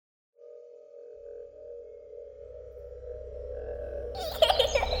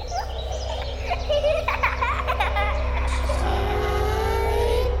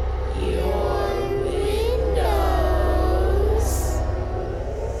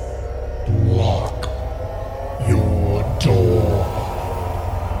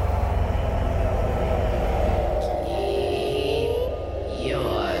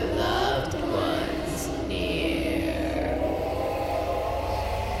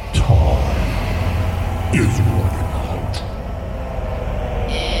is running out.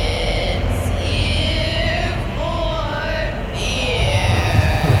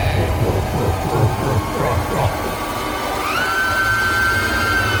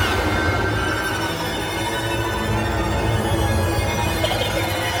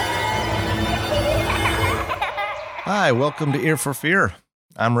 Hi, welcome to Ear for Fear.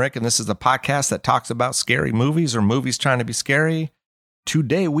 I'm Rick, and this is the podcast that talks about scary movies or movies trying to be scary.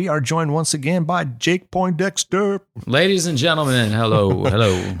 Today, we are joined once again by Jake Poindexter. Ladies and gentlemen, hello.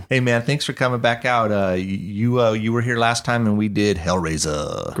 Hey, man, thanks for coming back out. You were here last time, and we did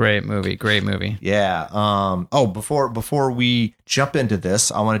Hellraiser. Great movie. Yeah. Before we jump into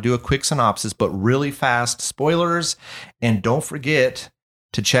this, I want to do a quick synopsis, but really fast spoilers. And don't forget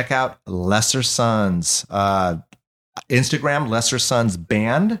to check out Lesser Sons. Instagram, Lesser Sons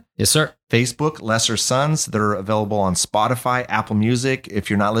Band. Yes, sir. Facebook, Lesser Sons. They're available on Spotify, Apple Music. If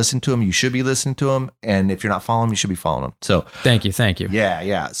you're not listening to them, you should be listening to them. And if you're not following them, you should be following them. So Thank you.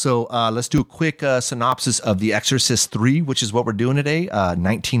 Yeah. So let's do a quick synopsis of The Exorcist 3, which is what we're doing today.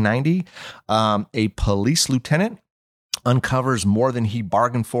 1990. A police lieutenant uncovers more than he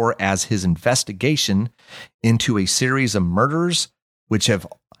bargained for as his investigation into a series of murders which have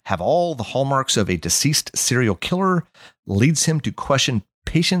all the hallmarks of a deceased serial killer, leads him to question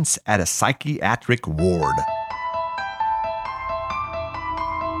patients at a psychiatric ward.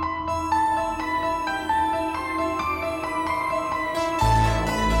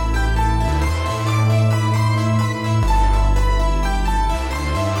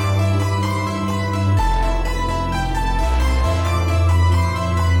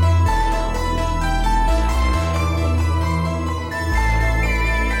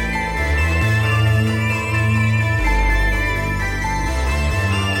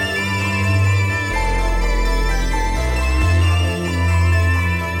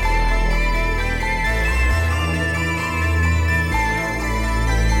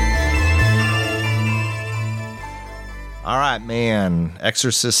 All right, man.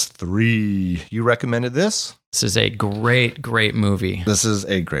 Exorcist 3. You recommended this? This is a great movie. This is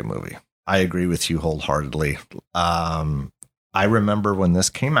a great movie. I agree with you wholeheartedly. I remember when this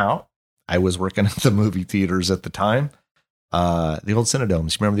came out, I was working at the movie theaters at the time. The old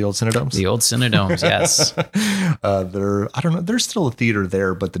Cinedomes. You remember the old Cinedomes? The old Cinedomes, yes. There's still a theater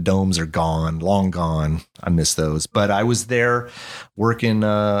there, but the domes are gone, long gone. I miss those. But I was there working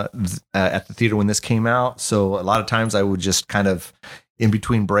at the theater when this came out. So a lot of times I would just kind of in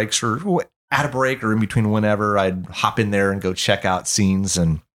between breaks or at a break or in between whenever, I'd hop in there and go check out scenes.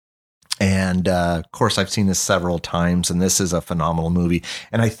 And of course, I've seen this several times, and this is a phenomenal movie.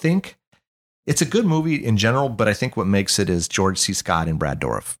 And I think it's a good movie in general, but I think what makes it is George C. Scott and Brad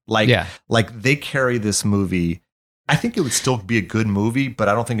Dourif. Like they carry this movie. I think it would still be a good movie, but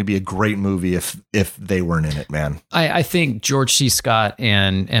I don't think it'd be a great movie if they weren't in it, man. I think George C. Scott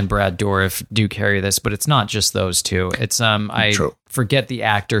and Brad Dourif do carry this, but it's not just those two. It's I True. forget the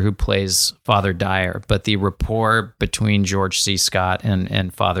actor who plays Father Dyer, but the rapport between George C. Scott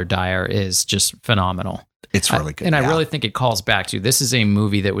and Father Dyer is just phenomenal. It's really good. And I really think it calls back to, this is a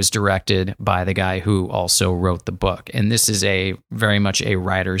movie that was directed by the guy who also wrote the book. And this is a very much a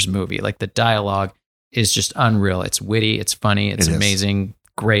writer's movie. Like the dialogue is just unreal. It's witty. It's funny. It's amazing.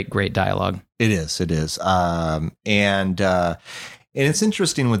 Great dialogue. It is. And it's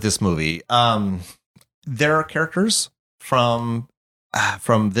interesting with this movie. There are characters from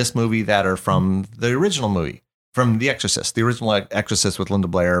this movie that are from the original movie. From The Exorcist, the original Exorcist with Linda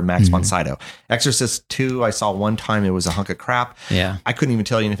Blair, Max von Sydow. Exorcist 2, I saw one time. It was a hunk of crap. Yeah. I couldn't even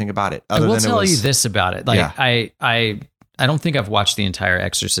tell you anything about it. I will tell you this about it. Like, yeah. I don't think I've watched the entire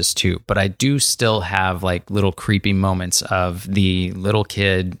Exorcist 2, but I do still have like little creepy moments of the little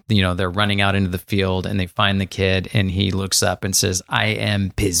kid, they're running out into the field and they find the kid and he looks up and says, "I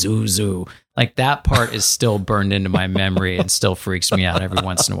am Pazuzu." Like that part is still burned into my memory and still freaks me out every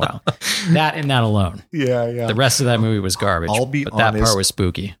once in a while. That and that alone. Yeah. The rest of that movie was garbage. But that part was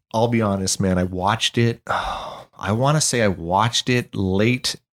spooky. I'll be honest, man. I watched it. I want to say I watched it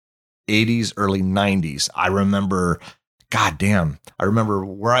late 80s, early 90s. I remember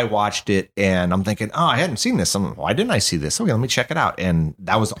where I watched it and I'm thinking, I hadn't seen this. Why didn't I see this? Okay, let me check it out. And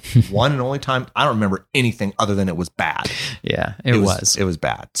that was one and only time. I don't remember anything other than it was bad. Yeah, it was. It was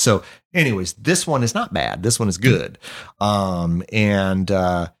bad. So anyways, this one is not bad. This one is good.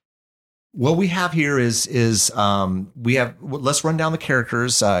 What we have here is let's run down the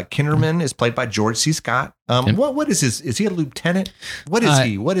characters. Kinderman is played by George C. Scott. What is is he a lieutenant? What is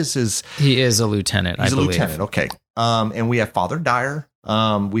he? What is his? He is a lieutenant. He's I a believe. lieutenant. Okay. And we have Father Dyer.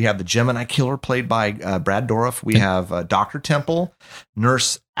 We have the Gemini Killer played by Brad Dourif. We have Dr. Temple,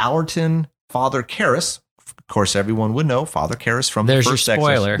 Nurse Allerton, Father Karras. Of course, everyone would know Father Karras from the first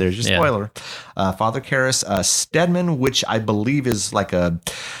spoiler. There's your spoiler. Father Karras Stedman, which I believe is like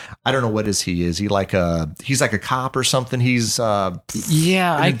I don't know what he is. He's like a cop or something. He's an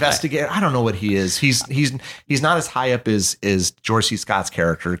investigator. I don't know what he is. He's not as high up as George C. Scott's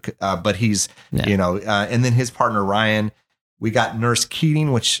character, but he's and then his partner Ryan. We got Nurse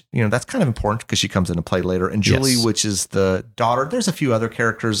Keating, which, that's kind of important because she comes into play later. And Julie, which is the daughter. There's a few other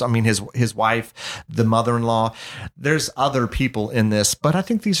characters. I mean, his wife, the mother-in-law. There's other people in this, but I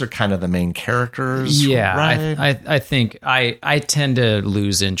think these are kind of the main characters. Yeah, right? I think I tend to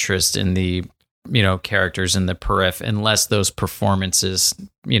lose interest in the, characters in the periph unless those performances,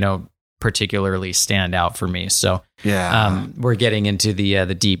 particularly stand out for me. So we're getting into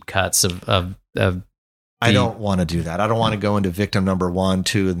the deep cuts of I don't want to do that. I don't want to go into victim number 1,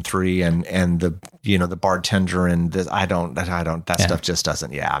 2, and 3 and the the bartender and this. That stuff just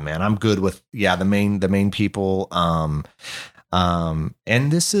doesn't. Yeah, man, I'm good with the main people. And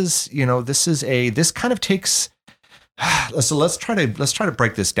this kind of takes. So let's try to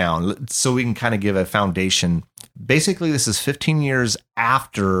break this down so we can kind of give a foundation. Basically, this is 15 years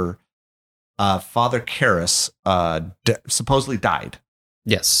after Father Karras supposedly died.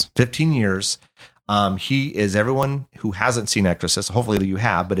 Yes, 15 years. He is, everyone who hasn't seen Exorcist, hopefully you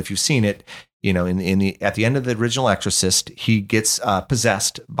have, but if you've seen it, at the end of the original Exorcist, he gets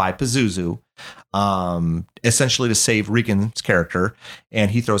possessed by Pazuzu, essentially to save Regan's character,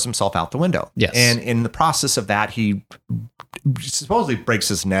 and he throws himself out the window. Yes. And in the process of that, he supposedly breaks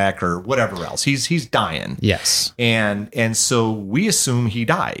his neck or whatever else. He's dying. Yes. And so we assume he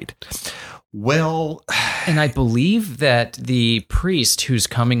died. Well, and I believe that the priest who's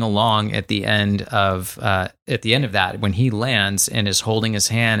coming along at the end of that, when he lands and is holding his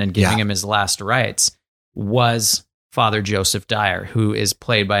hand and giving him his last rites, was Father Joseph Dyer, who is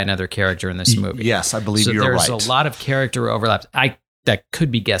played by another character in this movie. Yes, I believe you're right. There's a lot of character overlaps. That could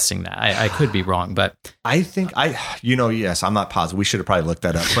be guessing that. I could be wrong, but I think yes, I'm not positive. We should have probably looked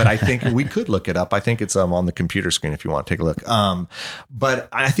that up, but I think we could look it up. I think it's on the computer screen if you want to take a look. But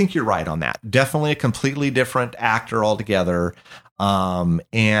I think you're right on that. Definitely a completely different actor altogether.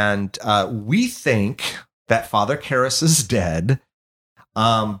 And we think that Father Karras is dead.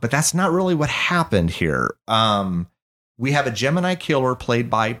 But that's not really what happened here. We have a Gemini killer played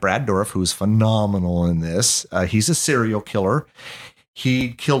by Brad Dourif, who's phenomenal in this. He's a serial killer. He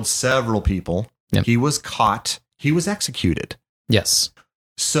killed several people. Yep. He was caught. He was executed. Yes.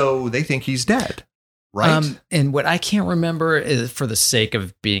 So they think he's dead, right? And what I can't remember is, for the sake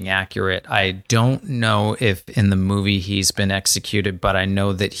of being accurate, I don't know if in the movie he's been executed, but I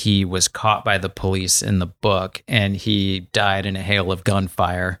know that he was caught by the police in the book and he died in a hail of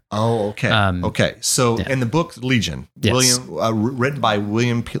gunfire. Oh, okay. Okay. So in the book Legion, yes. Written by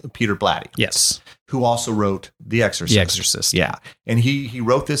William Peter Blatty. Yes. Who also wrote The Exorcist. The Exorcist. Yeah. And he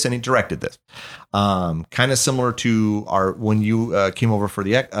wrote this and he directed this. Kind of similar to when you came over for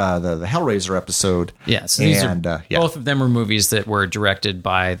the Hellraiser episode. Yeah. So these both of them are movies that were directed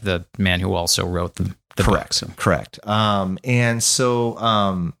by the man who also wrote the Correct. book. So. Correct. And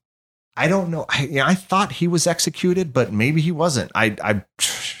so I don't know. I thought he was executed, but maybe he wasn't. I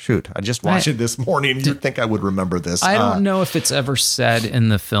just watched it this morning. You'd think I would remember this. I don't know if it's ever said in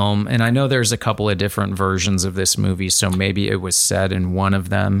the film, and I know there's a couple of different versions of this movie, so maybe it was said in one of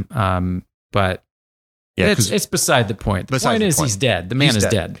them. But it's beside the point. The point is he's dead. The man is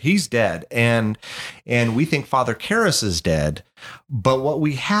dead. He's dead, and we think Father Karras is dead. But what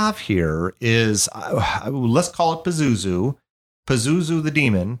we have here is, let's call it Pazuzu. Pazuzu, the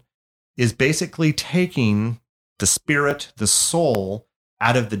demon, is basically taking the spirit, the soul,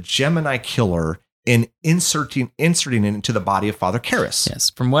 out of the Gemini killer and inserting it into the body of Father Karras.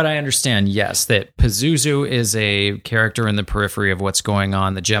 Yes. From what I understand, yes, that Pazuzu is a character in the periphery of what's going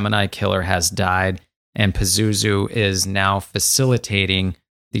on. The Gemini killer has died, and Pazuzu is now facilitating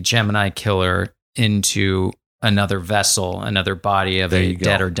the Gemini killer into another vessel, another body of a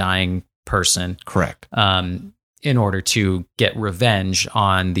dead or dying person. Correct. In order to get revenge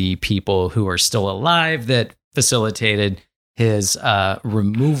on the people who are still alive that facilitated his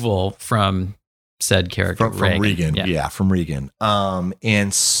removal from said character from Regan. Yeah, from Regan.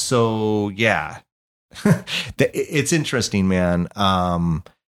 And so it's interesting, man.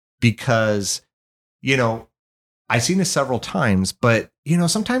 Because I've seen this several times, but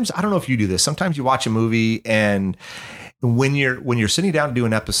sometimes I don't know if you do this. Sometimes you watch a movie, and when you're sitting down to do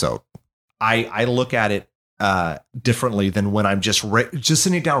an episode, I look at it differently than when I'm just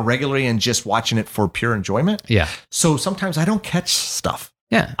sitting down regularly and just watching it for pure enjoyment. Yeah. So sometimes I don't catch stuff.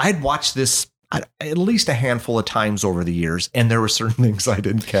 Yeah. I'd watch this at least a handful of times over the years, and there were certain things I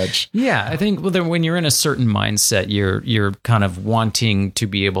didn't catch. Yeah, I think when you're in a certain mindset, you're kind of wanting to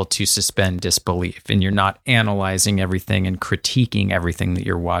be able to suspend disbelief, and you're not analyzing everything and critiquing everything that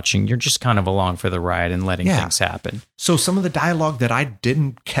you're watching. You're just kind of along for the ride and letting things happen. So some of the dialogue that I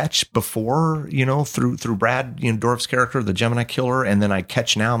didn't catch before, through Brad, Dourif's character, the Gemini killer, and then I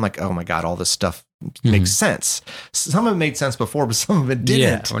catch now, I'm like, oh my God, all this stuff makes sense. Some of it made sense before, but some of it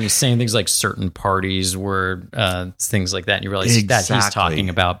didn't. Yeah, when he's saying things like certain parties were things like that, and you realize that he's talking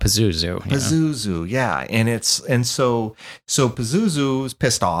about Pazuzu. Pazuzu, yeah, and so Pazuzu's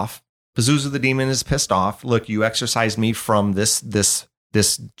pissed off. Pazuzu the demon is pissed off. Look, you exorcised me from this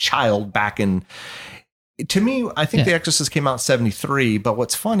child back in. To me, I think The Exorcist came out in 1973. But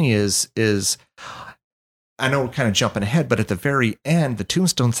what's funny is. I know we're kind of jumping ahead, but at the very end, the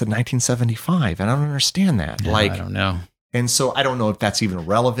tombstone said 1975, and I don't understand that. Yeah, I don't know. And so I don't know if that's even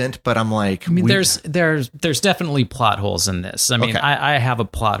relevant, but I'm like, there's definitely plot holes in this. I mean, I have a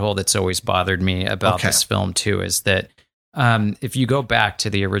plot hole that's always bothered me about this film too, is that if you go back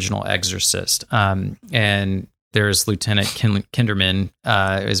to the original Exorcist, and there's Lieutenant Kinderman,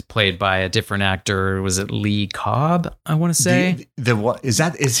 is played by a different actor. Was it Lee Cobb? I want to say. What is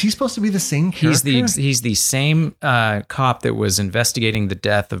that? Is he supposed to be the same character? He's the same cop that was investigating the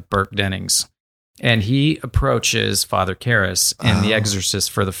death of Burke Dennings, and he approaches Father Karras in The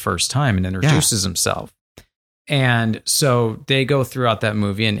Exorcist for the first time and introduces himself. And so they go throughout that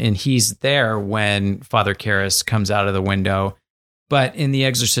movie, and he's there when Father Karras comes out of the window. But in The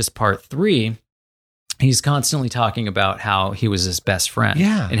Exorcist Part 3. He's constantly talking about how he was his best friend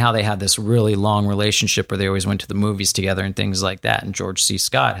and how they had this really long relationship where they always went to the movies together and things like that. And George C.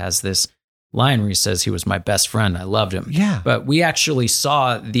 Scott has this line where he says he was my best friend. I loved him. Yeah. But we actually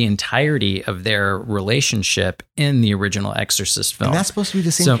saw the entirety of their relationship in the original Exorcist film. And that's supposed to be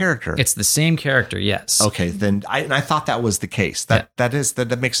the same character. It's the same character, yes. Okay, then I thought that was the case.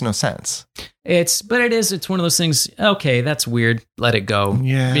 That makes no sense. It's one of those things. Okay, that's weird. Let it go.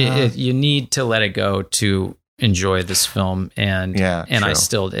 Yeah. You need to let it go to enjoy this film, and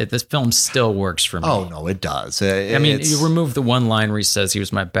this film still works for me. Oh no, it does. I mean, you remove the one line where he says he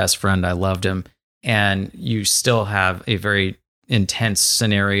was my best friend, I loved him, and you still have a very intense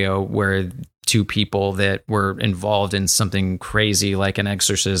scenario where two people that were involved in something crazy like an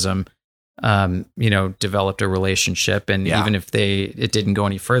exorcism, developed a relationship, and even if it didn't go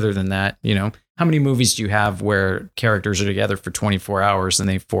any further than that, how many movies do you have where characters are together for 24 hours and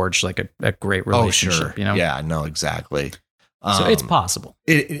they forge like a great relationship? Oh, sure. Yeah, no, exactly. So it's possible.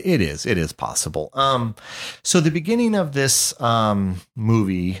 It is possible. So the beginning of this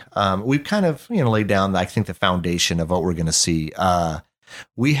movie, we've kind of laid down, I think, the foundation of what we're going to see.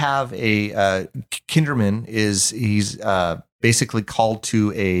 We have a Kinderman he's basically called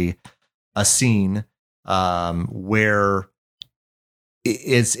to a scene where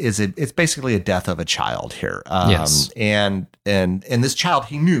it's basically a death of a child here. Yes. And this child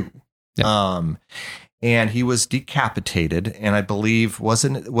he knew. Yeah. And he was decapitated, and I believe was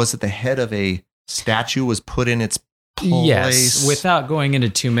it the head of a statue was put in its place? Yes, without going into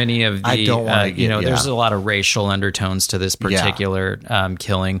too many of the, I don't want to there's a lot of racial undertones to this particular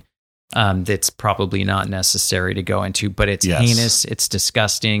killing. That's probably not necessary to go into, but it's heinous. It's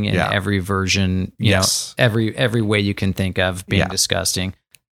disgusting in every version, every way you can think of being disgusting.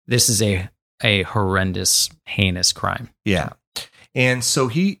 This is a horrendous, heinous crime. Yeah. And so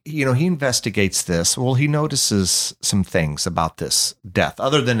he investigates this. Well, he notices some things about this death,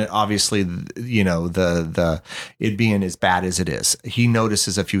 other than obviously, the it being as bad as it is. He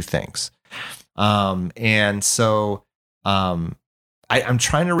notices a few things. And so, I'm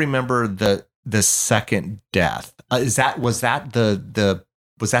trying to remember the second death. Was that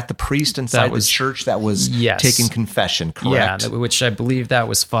the priest inside the church that was taking confession? Correct. Yeah, which I believe that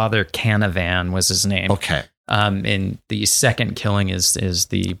was Father Canavan was his name. Okay. And the second killing is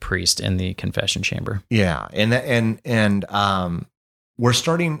the priest in the confession chamber. Yeah, and we're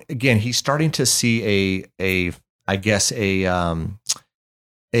starting again. He's starting to see a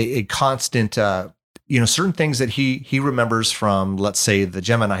constant. Certain things that he remembers from, let's say, the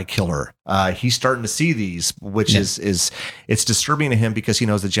Gemini killer. He's starting to see these, which is it's disturbing to him because he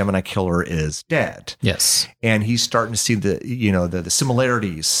knows the Gemini killer is dead. Yes, and he's starting to see the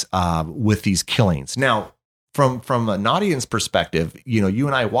similarities with these killings. Now, from an audience perspective, you know, you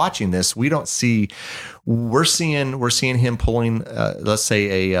and I watching this, we're seeing him pulling, let's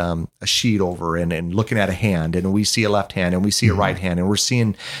say a sheet over and looking at a hand, and we see a left hand and we see a right hand, and we're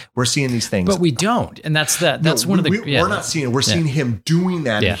seeing these things, but we don't. And that's one of the, we're not seeing it. We're seeing him doing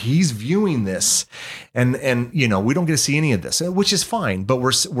that. And he's viewing this, and, you know, we don't get to see any of this, which is fine, but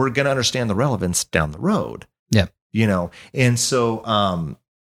we're going to understand the relevance down the road. Yeah. You know, and so,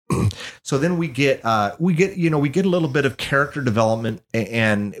 so then we get a little bit of character development,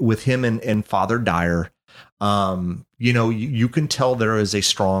 and with him and Father Dyer, you know, you can tell there is a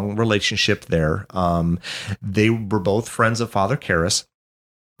strong relationship there. They were both friends of Father Karras,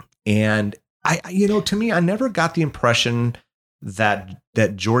 and to me, I never got the impression that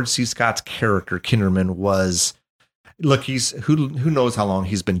George C. Scott's character Kinderman was. Look, who knows how long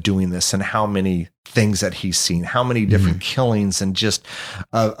he's been doing this and how many things that he's seen, how many different killings, and just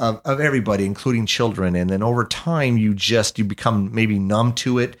of everybody, including children. And then over time, you become maybe numb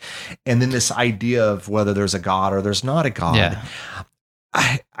to it. And then this idea of whether there's a God or there's not a God. Yeah.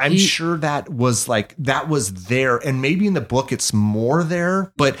 I'm sure that was there, and maybe in the book it's more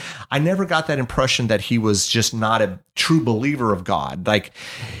there, but I never got that impression that he was just not a true believer of God. Like,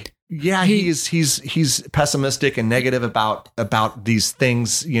 yeah, he's pessimistic and negative about these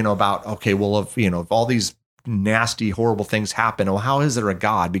things, you know, about, okay, well, if all these nasty, horrible things happen, well, how is there a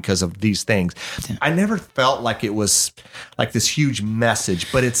God because of these things? Yeah. I never felt like it was like this huge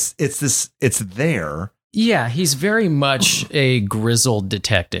message, but it's there. Yeah, he's very much a grizzled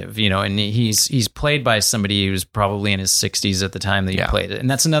detective, you know, and he's played by somebody who was probably in his 60s at the time that he played it. And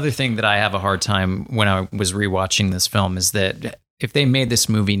that's another thing that I have a hard time when I was rewatching this film, is that if they made this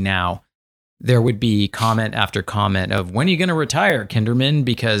movie now, there would be comment after comment of, when are you going to retire, Kinderman?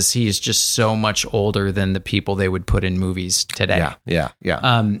 Because he is just so much older than the people they would put in movies today. Yeah.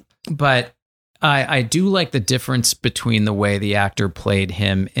 But I do like the difference between the way the actor played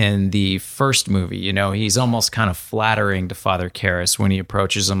him in the first movie. You know, he's almost kind of flattering to Father Karras when he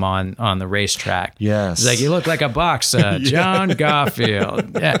approaches him on the racetrack. Yes. He's like, you look like a boxer, John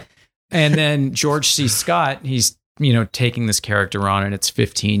Garfield. Yeah. And then George C. Scott, he's, you know, taking this character on, and it's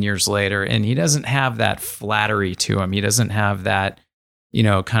 15 years later, and he doesn't have that flattery to him. He doesn't have that, you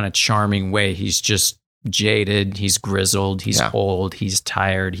know, kind of charming way. He's just jaded. He's grizzled. He's old. He's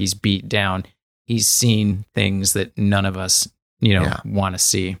tired. He's beat down. He's seen things that none of us, you know, want to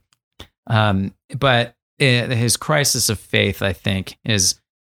see. But his crisis of faith, I think, his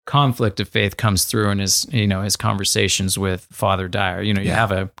conflict of faith comes through in his, you know, his conversations with Father Dyer. You know, you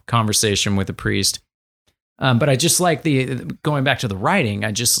have a conversation with a priest. But I just like going back to the writing,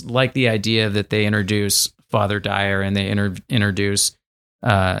 I just like the idea that they introduce Father Dyer and they introduce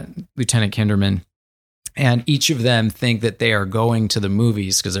Lieutenant Kinderman, and each of them think that they are going to the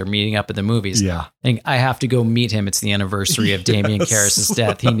movies because they're meeting up at the movies. Yeah. And I have to go meet him. It's the anniversary of Damien Karras'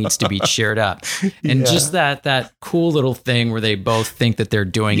 death. He needs to be cheered up. And just that cool little thing where they both think that they're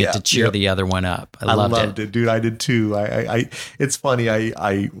doing it to cheer the other one up. I loved it, dude. I did too. It's funny.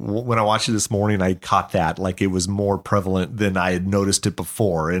 I when I watched it this morning, I caught that, like, it was more prevalent than I had noticed it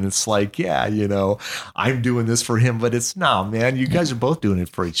before. And it's like, you know, I'm doing this for him, but it's man, you guys are both doing it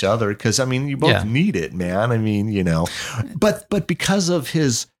for each other. Because I mean, you both need it, man. I mean, you know, but because of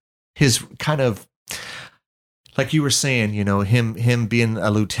his kind of, like you were saying, you know, him being a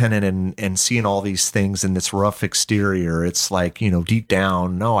lieutenant and seeing all these things in this rough exterior, it's like, you know, deep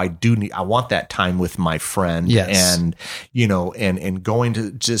down, no, I want that time with my friend. Yes. And, you know, and going to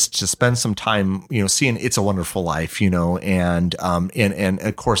just to spend some time, you know, seeing It's a Wonderful Life, you know, and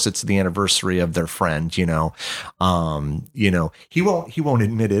of course it's the anniversary of their friend, you know, he won't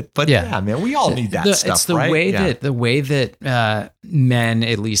admit it, but man, we all need that stuff. It's the right? way that men,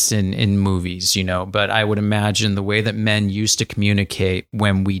 at least in movies, you know, but I would imagine the way that men used to communicate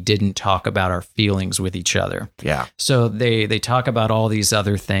when we didn't talk about our feelings with each other. Yeah. So they talk about all these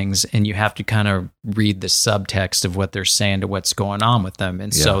other things, and you have to kind of read the subtext of what they're saying to what's going on with them.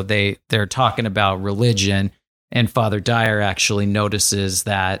 And so they're talking about religion, and Father Dyer actually notices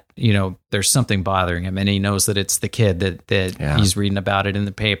that, you know, there's something bothering him, and he knows that it's the kid that he's reading about it in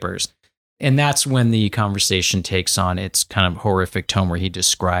the papers. And that's when the conversation takes on its kind of horrific tone, where he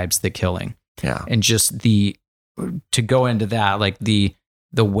describes the killing. Yeah. And just to go into that, like the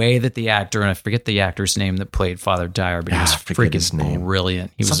way that the actor, and I forget the actor's name that played Father Dyer, but he was freaking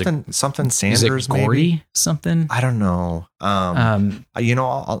brilliant. He something Sanders, was it Gordy, maybe something. I don't know. You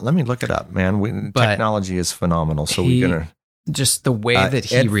know, let me look it up, man. Technology is phenomenal, so we're gonna just the way that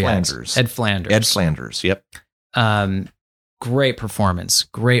he reacts. Ed Flanders. Yep. great performance.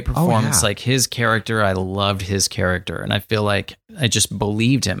 Like his character, I loved his character, and I feel like I just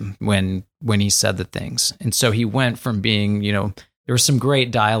believed him when he said the things. And so he went from being, you know, there was some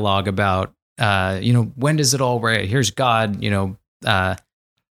great dialogue about, you know, when does it all right? Here's God, you know,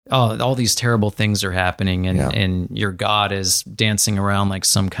 all these terrible things are happening, and your God is dancing around like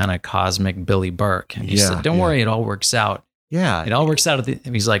some kind of cosmic Billy Burke. And he said, "Don't worry, it all works out." Yeah, it all works out.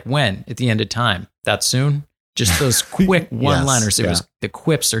 He's like, "When? At the end of time? That soon?" Just those quick one-liners. It was, the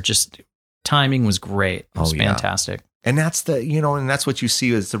quips are just, timing was great. It was fantastic. And that's and that's what you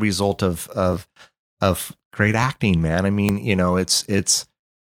see as the result of great acting, man. I mean, you know, it's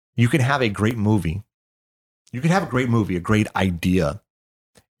you can have a great movie. You can have a great idea.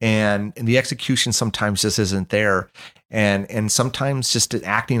 And the execution sometimes just isn't there. And sometimes just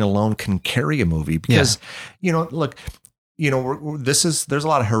acting alone can carry a movie because, you know, look, you know, there's a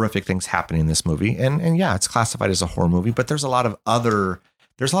lot of horrific things happening in this movie, and it's classified as a horror movie, but there's a lot of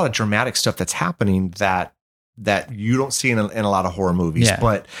dramatic stuff that's happening that you don't see in a lot of horror movies,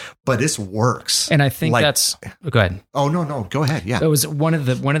 but this works. And I think go ahead. Oh, no, go ahead. Yeah. It was one of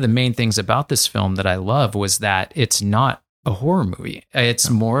the main things about this film that I love was that it's not a horror movie. It's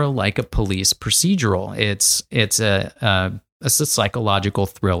more like a police procedural. It's a psychological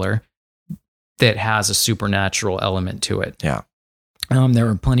thriller that has a supernatural element to it. Yeah. There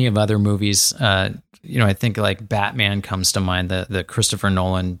are plenty of other movies. You know, I think like Batman comes to mind, the Christopher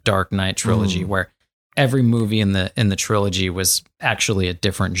Nolan Dark Knight trilogy, where every movie in the trilogy was actually a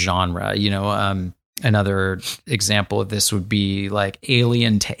different genre. You know, another example of this would be like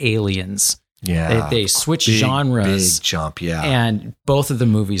Alien to Aliens. Yeah, they switch genres. Big jump, yeah. And both of the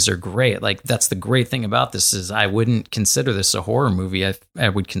movies are great. Like, that's the great thing about this is I wouldn't consider this a horror movie. I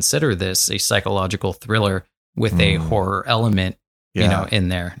would consider this a psychological thriller with a horror element, you know, in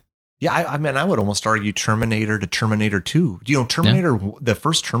there. Yeah, I mean, I would almost argue Terminator to Terminator 2. You know, Terminator, the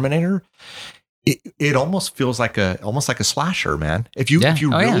first Terminator, it almost feels like a slasher, man. If you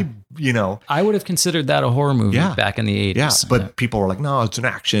really, you know, I would have considered that a horror movie back in the 80s. Yeah, but people were like, no, it's an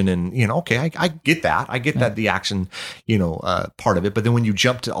action, and you know, okay, I get that. I get that the action, you know, part of it. But then when you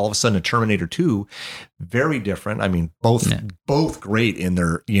jump to all of a sudden a Terminator 2, very different. I mean, both great in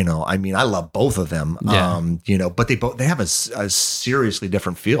their, you know, I mean, I love both of them. You know, but they have a seriously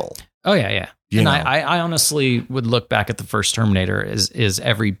different feel. Oh yeah. And I honestly would look back at the first Terminator is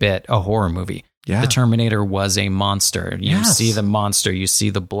every bit a horror movie. Yeah. The Terminator was a monster. You see the monster, you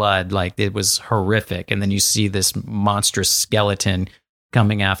see the blood, like it was horrific. And then you see this monstrous skeleton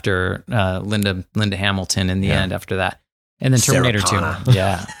coming after Linda Hamilton in the end after that. And then Terminator 2.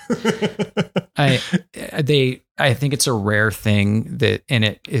 Yeah. I think it's a rare thing that,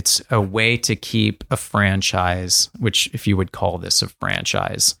 and it's a way to keep a franchise, which if you would call this a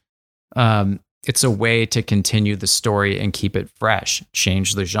franchise, it's a way to continue the story and keep it fresh,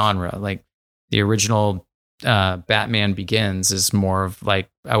 change the genre. Like the original Batman Begins is more of like,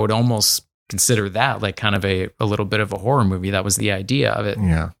 I would almost consider that like kind of a little bit of a horror movie. That was the idea of it.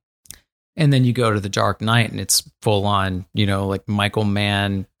 Yeah. And then you go to The Dark Knight and it's full on, you know, like Michael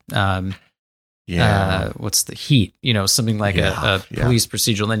Mann, what's the Heat, you know, something like a police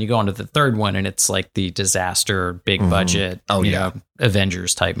procedural. And then you go on to the third one and it's like the disaster, big budget, you know,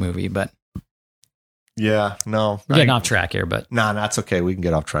 Avengers type movie. But no, getting off track here, but that's okay. We can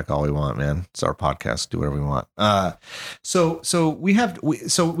get off track all we want, man. It's our podcast. Do whatever we want. So we have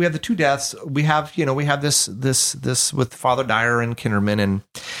the two deaths. We have this with Father Dyer and Kinderman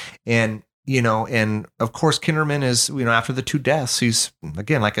and you know, and of course Kinderman is, you know, after the two deaths, he's,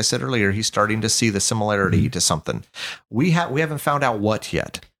 again, like I said earlier, he's starting to see the similarity to something. We haven't found out what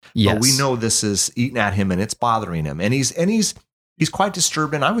yet. Yes. But we know this is eating at him and it's bothering him. And he's quite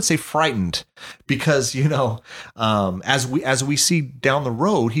disturbed and I would say frightened because, you know, as we see down the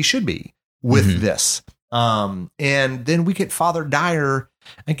road, he should be with this. And then we get Father Dyer.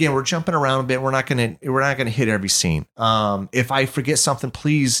 Again, we're jumping around a bit. We're not gonna hit every scene. If I forget something,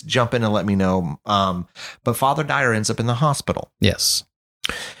 please jump in and let me know. But Father Dyer ends up in the hospital. Yes.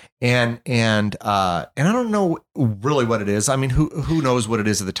 And I don't know really what it is. I mean, who knows what it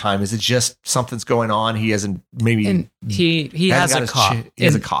is at the time? Is it just something's going on? He hasn't maybe. And he has a cough. He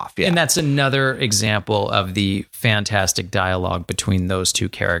has a cough. Yeah. And that's another example of the fantastic dialogue between those two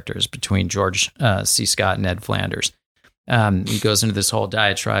characters, between George C. Scott and Ned Flanders. He goes into this whole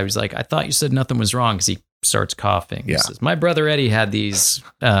diatribe. He's like, I thought you said nothing was wrong, because he starts coughing. He says, my brother Eddie had these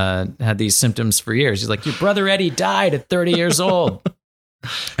symptoms for years. He's like, your brother Eddie died at 30 years old.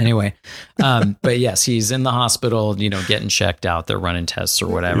 Anyway, but yes, he's in the hospital, getting checked out. They're running tests or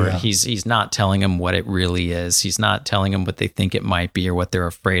whatever. Yeah. He's not telling them what it really is. He's not telling them what they think it might be or what they're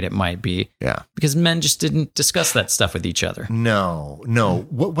afraid it might be. Yeah. Because men just didn't discuss that stuff with each other. No.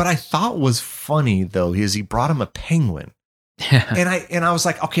 What I thought was funny though is he brought him a penguin. Yeah. And I was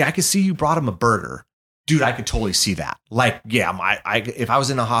like, okay, I could see you brought him a burger. Dude, I could totally see that. Like, yeah, if I was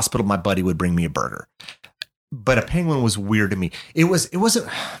in a hospital, my buddy would bring me a burger. But a penguin was weird to me. It wasn't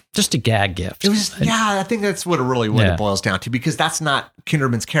just a gag gift. It was I think that's what it boils down to, because that's not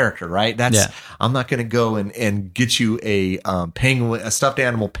Kinderman's character, right? I'm not going to go and get you a penguin, a stuffed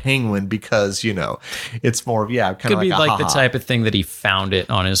animal penguin, because it's more of kind of could be like the type of thing that he found it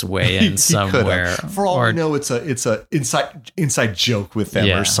on his way in somewhere. For all we know, it's a inside joke with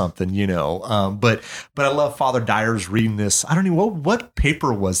them or something, But I love Father Dyer's reading this. I don't know what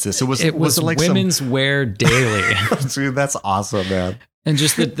paper was this. It was like Women's Wear Daily. Dude, that's awesome, man. And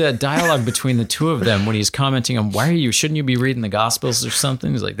just the dialogue between the two of them when he's commenting on shouldn't you be reading the Gospels or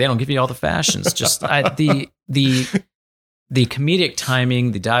something? He's like, they don't give you all the fashions. Just the comedic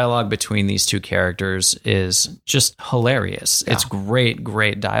timing, the dialogue between these two characters is just hilarious. Yeah. It's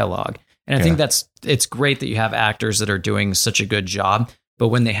great dialogue. And I think it's great that you have actors that are doing such a good job, but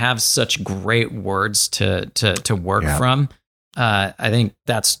when they have such great words to work from, I think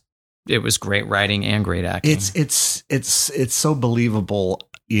it was great writing and great acting. It's so believable,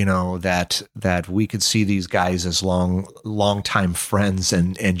 that we could see these guys as long time friends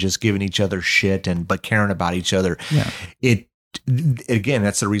and just giving each other shit but caring about each other. Yeah. Again,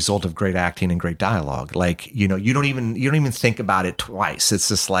 that's a result of great acting and great dialogue. Like, you don't even think about it twice. It's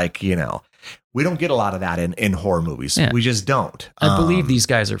just like, we don't get a lot of that in horror movies. Yeah. We just don't. I believe these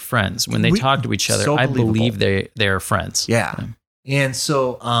guys are friends. When they talk to each other, I believe they are friends. Yeah. And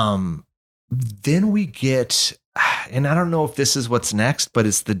so then we get, and I don't know if this is what's next, but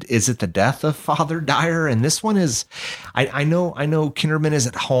is it the death of Father Dyer? And this one is, I know Kinderman is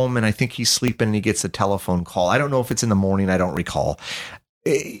at home and I think he's sleeping and he gets a telephone call. I don't know if it's in the morning. I don't recall.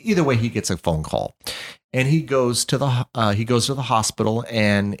 Either way, he gets a phone call. And he goes to the hospital,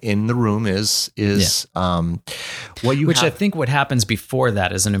 and in the room is I think what happens before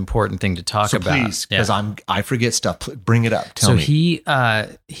that is an important thing to talk about. Please, because I forget stuff. Bring it up. Tell me.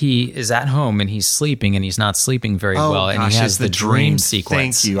 So he is at home and he's sleeping, and he's not sleeping very well, and he has the dream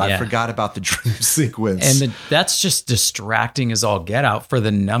sequence. Thank you. I forgot about the dream sequence, and that's just distracting as all get out for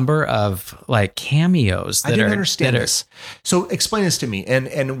the number of like cameos. I didn't understand this. So explain this to me,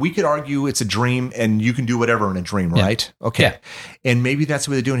 and we could argue it's a dream, and you can do whatever in a dream, right? Okay. Yeah. And maybe that's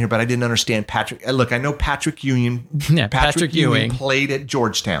what they're doing here, but I didn't understand Patrick. Look, I know Patrick Ewing. Yeah, Patrick Ewing played at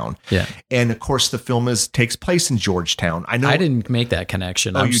Georgetown. Yeah. And of course the film takes place in Georgetown. I know. I didn't make that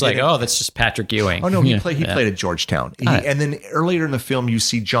connection. I was like, that's just Patrick Ewing. Oh no, he played at Georgetown. And then earlier in the film you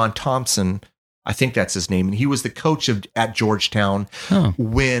see John Thompson, I think that's his name, and he was the coach at Georgetown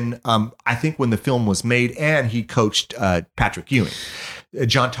when the film was made, and he coached Patrick Ewing.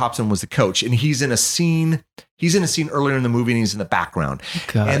 John Thompson was the coach, and he's in a scene earlier in the movie, and he's in the background.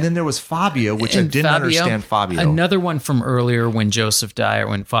 And then there was Fabio, which I didn't understand. Fabio, another one from earlier when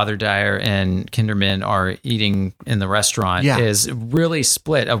Father Dyer and Kinderman are eating in the restaurant, is really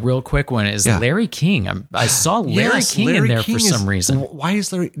split. A real quick one is Larry King. I saw Larry King in there for some reason. Why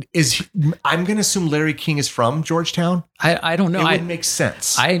is Larry? I'm going to assume Larry King is from Georgetown. I don't know. It would make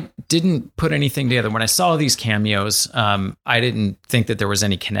sense. I didn't put anything together when I saw these cameos. I didn't think that there was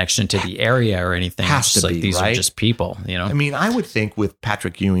any connection to the area or anything. Has to be, these right? Are just people, I mean, I would think with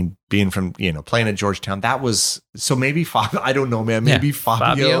Patrick Ewing being from, playing at Georgetown, that was, so maybe Fabio, I don't know, man. Maybe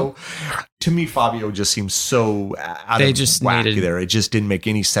Fabio. To me, Fabio just seems so out of whack there. It just didn't make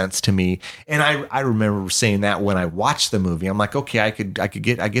any sense to me. And I remember saying that when I watched the movie. I'm like, okay, I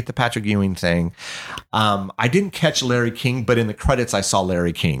get the Patrick Ewing thing. I didn't catch Larry King, but in the credits I saw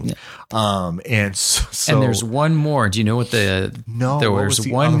Larry King. And there's one more. Do you know what there was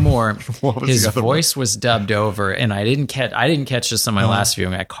one more. His voice was dubbed over, and I didn't catch this on my last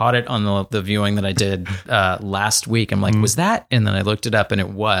viewing. I caught it on the viewing that I did last week. I'm like, was that? And then I looked it up, and it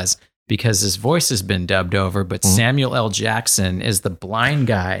was, because his voice has been dubbed over, but Samuel L. Jackson is the blind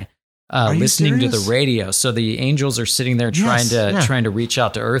guy listening to the radio. So the angels are sitting there trying to reach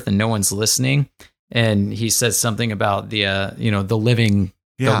out to Earth, and no one's listening. And he says something about the living.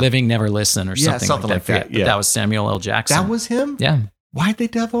 The living never listen, or something like that. But that was Samuel L. Jackson. That was him? Yeah. Why'd they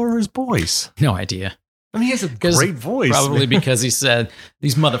dub over his voice? No idea. I mean, he has a great voice. Probably because he said,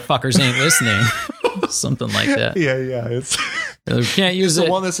 these motherfuckers ain't listening. Something like that. Yeah. We can't use it.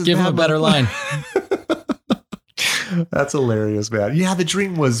 Give him a better line. That's hilarious, man. Yeah, the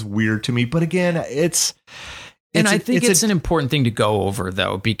dream was weird to me. But again, it's And I think it's an important thing to go over,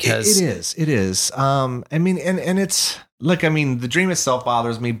 though, because it is. I mean, and it's look, I mean, the dream itself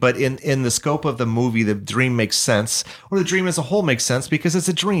bothers me, but in the scope of the movie, the dream makes sense, or the dream as a whole makes sense because it's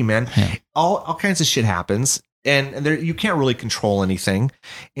a dream, man. Yeah. All kinds of shit happens. And there, you can't really control anything.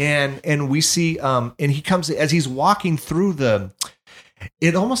 And we see, and he comes as he's walking through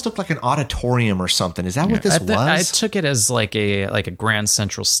it almost looked like an auditorium or something. Is that what this was? I took it as like a Grand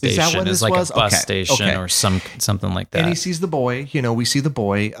Central Station. Is that what as like a bus station or something like that. And he sees the boy, we see the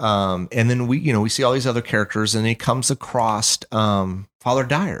boy. And then we see all these other characters, and he comes across Father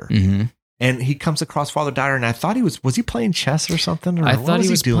Dyer. Mm-hmm. And he comes across Father Dyer, and I thought was he playing chess or something? Or I thought he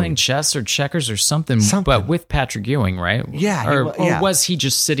was playing chess or checkers or something, but with Patrick Ewing, right? Yeah. Or was he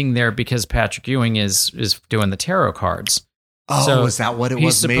just sitting there because Patrick Ewing is doing the tarot cards? Oh, so is that what it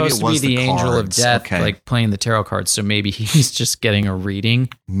was? Maybe it was the angel of death, like playing the tarot cards. So maybe he's just getting a reading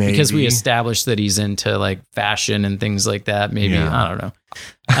because we established that he's into like fashion and things like that. Maybe, I don't know.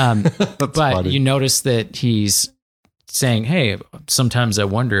 But funny. You notice that he's saying, hey, sometimes I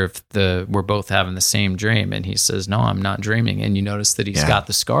wonder if we're both having the same dream. And he says, no, I'm not dreaming. And you notice that he's got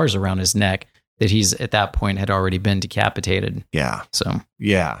the scars around his neck that he's at that point had already been decapitated. Yeah. So,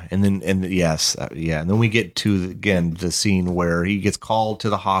 yeah. And then we get to, again, the scene where he gets called to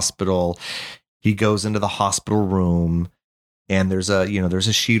the hospital. He goes into the hospital room, and there's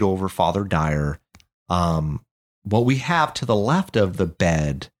a sheet over Father Dyer. What we have to the left of the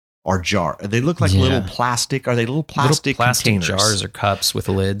bed are jars. They look like little plastic. Are they little plastic containers? Jars or cups with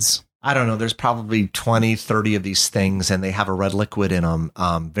lids? I don't know. There's probably 20, 30 of these things, and they have a red liquid in them.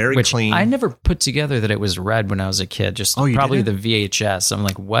 Very clean. I never put together that it was red when I was a kid. Just probably the VHS. I'm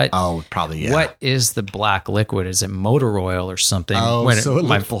like, what? Oh, probably, yeah. What is the black liquid? Is it motor oil or something? Oh, so it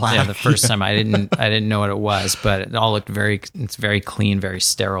looked black. Yeah, the first time I didn't know what it was, but it all looked it's very clean, very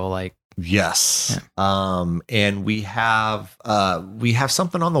sterile. Like, yes. Yeah. And we have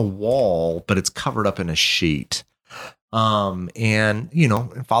something on the wall, but it's covered up in a sheet. Father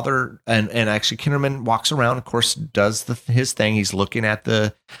and actually Kinderman walks around, of course, does his thing. He's looking at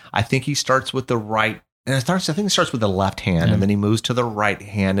I think he starts with the right, and I think he starts with the left hand, and then he moves to the right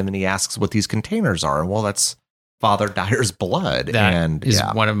hand, and then he asks what these containers are. And well, that's Father Dyer's blood. That is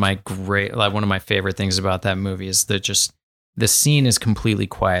one of my favorite things about that movie is that just the scene is completely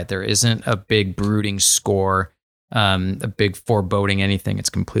quiet. There isn't a big brooding score, a big foreboding anything. It's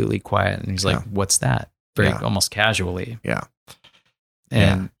completely quiet. And he's like, what's that? Very almost casually. Yeah.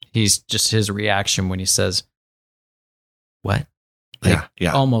 And he's just his reaction when he says, what? Like,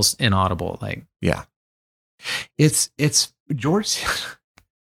 almost inaudible. Like, it's George.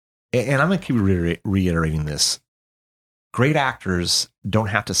 And I'm going to keep reiterating this. Great actors don't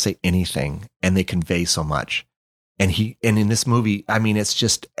have to say anything, and they convey so much. And in this movie, I mean, it's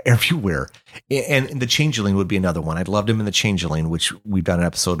just everywhere. And The Changeling would be another one. I loved him in The Changeling, which we've done an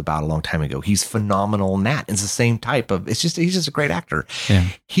episode about a long time ago. He's phenomenal in that. It's the same type of. He's just a great actor. Yeah.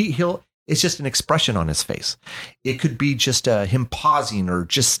 It's just an expression on his face. It could be just him pausing, or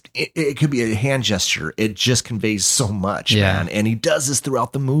just it could be a hand gesture. It just conveys so much, man. And he does this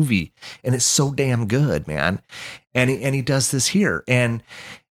throughout the movie, and it's so damn good, man. And he does this here, and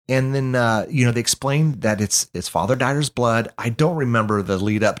then they explain that it's Father Dyer's blood. I don't remember the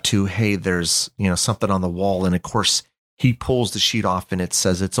lead up to, hey, there's something on the wall, and of course he pulls the sheet off and it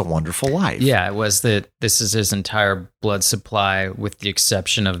says It's a Wonderful Life. Yeah, it was that this is his entire blood supply with the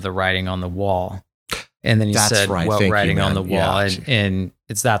exception of the writing on the wall. And then he said, what writing on the wall? Yeah. And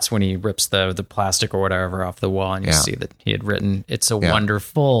that's when he rips the plastic or whatever off the wall, and you see that he had written, It's a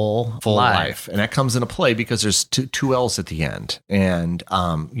Wonderful Life. And that comes into play because there's two L's at the end. And,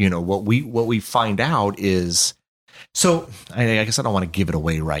 what we find out is, so I guess I don't want to give it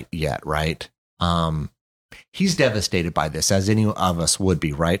away right yet, right? He's devastated by this, as any of us would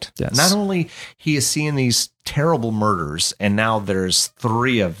be, right? Yes. Not only he is seeing these terrible murders, and now there's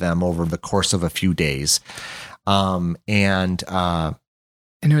 3 of them over the course of a few days. And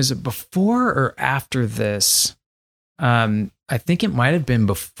it was before or after this. I think it might have been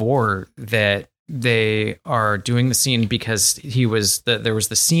before that they are doing the scene, because there was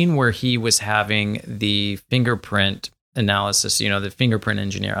the scene where he was having the fingerprint analysis, the fingerprint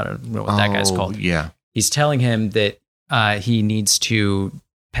engineer. I don't know what that guy's called. Yeah. He's telling him that he needs to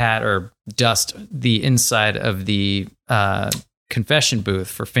pat or dust the inside of the confession booth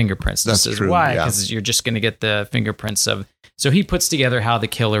for fingerprints. That's true. Why? Because you're just going to get the fingerprints of. So he puts together how the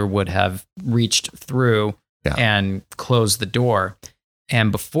killer would have reached through and closed the door.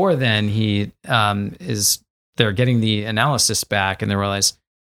 And before then, they're getting the analysis back, and they realize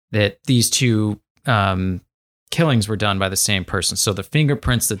that these 2 killings were done by the same person. So the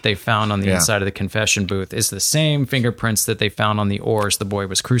fingerprints that they found on the inside of the confession booth is the same fingerprints that they found on the oars the boy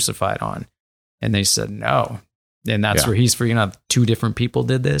was crucified on. And they said, no. And that's where he's freaking out. 2 different people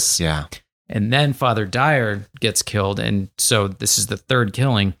did this. Yeah. And then Father Dyer gets killed. And so this is the 3rd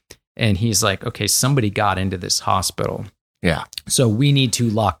killing. And he's like, okay, somebody got into this hospital. Yeah. So we need to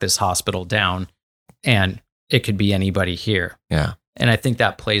lock this hospital down. And it could be anybody here. Yeah. And I think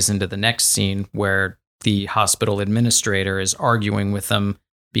that plays into the next scene where the hospital administrator is arguing with them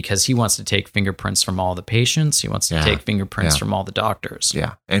because he wants to take fingerprints from all the patients. He wants to take fingerprints from all the doctors.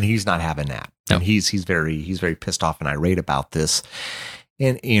 Yeah. And he's not having that. No. And he's very pissed off and irate about this.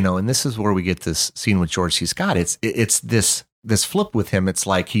 And, and this is where we get this scene with George C. Scott. It's this flip with him. It's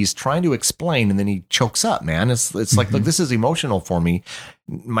like he's trying to explain and then he chokes up, man. It's like, look, this is emotional for me.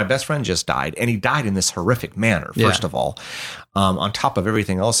 My best friend just died, and he died in this horrific manner, first of all, on top of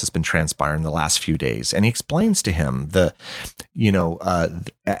everything else that's been transpiring the last few days. And he explains to him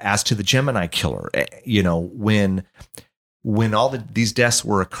as to the Gemini killer, when all these deaths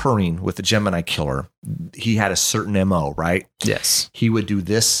were occurring with the Gemini killer, he had a certain MO, right? Yes. He would do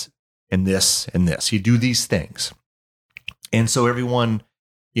this and this and this. He'd do these things. And so everyone,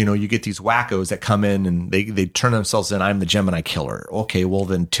 you get these wackos that come in and they turn themselves in, I'm the Gemini killer. Okay, well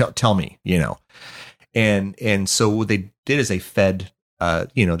then tell me, And so what they did is they fed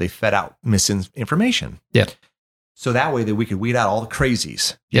out misinformation. Yeah. So that way that we could weed out all the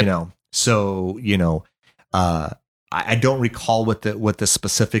crazies, So, I don't recall what the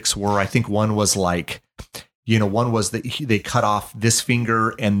specifics were. I think one was like, one was that they cut off this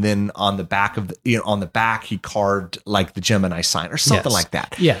finger, and then on the back he carved like the Gemini sign or something like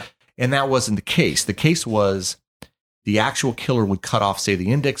that. Yeah. And that wasn't the case. The case was the actual killer would cut off, say,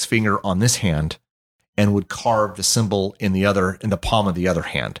 the index finger on this hand and would carve the symbol in the palm of the other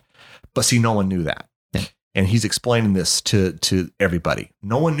hand. But see, no one knew that. Yeah. And he's explaining this to everybody.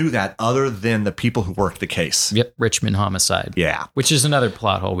 No one knew that other than the people who worked the case. Yep. Richmond homicide. Yeah. Which is another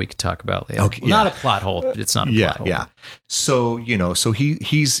plot hole we could talk about later. Okay, not a plot hole. It's not a plot hole. Yeah. So, so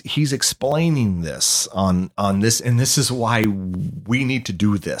he's explaining this on this. And this is why we need to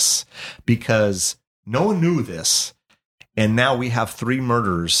do this, because no one knew this. And now we have 3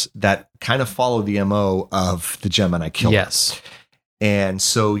 murders that kind of follow the MO of the Gemini killer. Yes. And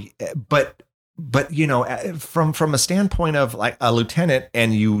so, but from a standpoint of like a lieutenant,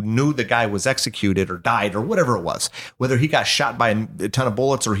 and you knew the guy was executed or died or whatever it was, whether he got shot by a ton of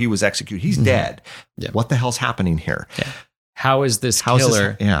bullets or he was executed, he's dead. Yeah. What the hell's happening here? Yeah. How is this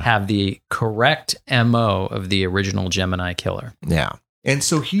killer have the correct MO of the original Gemini killer? Yeah. And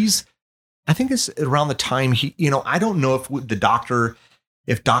so I think it's around the time I don't know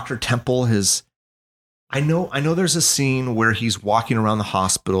if Dr. Temple has, I know there's a scene where he's walking around the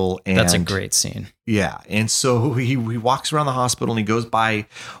hospital, and that's a great scene. Yeah. And so he walks around the hospital and he goes by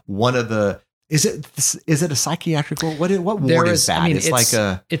one of the, is it a psychiatric ward? What ward is that?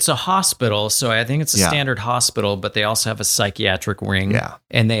 It's a hospital. So I think it's a standard hospital, but they also have a psychiatric wing. Yeah.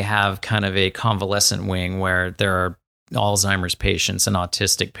 And they have kind of a convalescent wing where there are Alzheimer's patients and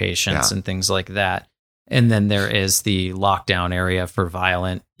autistic patients and things like that. And then there is the lockdown area for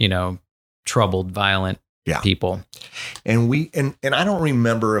violent, troubled, violent people. And I don't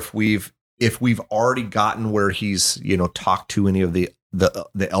remember if we've already gotten where he's, talked to any of the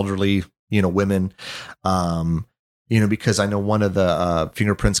elderly, women, because I know one of the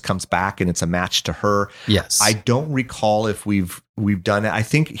fingerprints comes back and it's a match to her. Yes. I don't recall if we've done it. I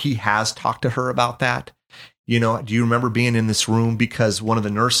think he has talked to her about that. Do you remember being in this room? Because one of the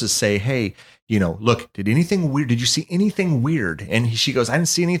nurses say, hey, look, did you see anything weird? And she goes, I didn't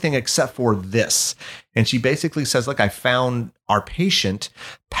see anything except for this. And she basically says, look, I found our patient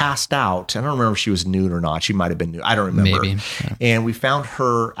passed out. I don't remember if she was nude or not. She might've been nude. I don't remember. Maybe. Yeah. And we found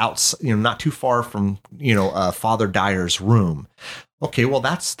her out, not too far from, Father Dyer's room. Okay. Well,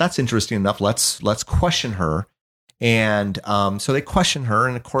 that's interesting enough. Let's question her. And, so they question her.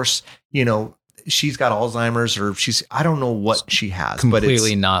 And of course, she's got Alzheimer's, or I don't know what she has, completely but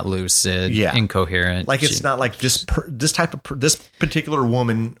it's not lucid, incoherent. Like it's not like this particular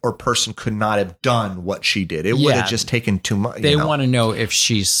woman or person could not have done what she did. It would have just taken too much. They want to know if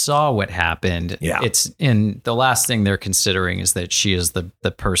she saw what happened. Yeah. And the last thing they're considering is that she is the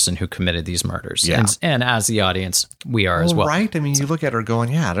person who committed these murders. Yeah. And as the audience, we are as well. Right. I mean, you look at her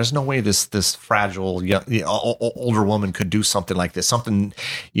going, there's no way this fragile, older woman could do something like this. Something,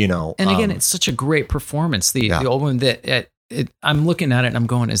 And again, it's such a great performance. The old woman that I'm looking at it and I'm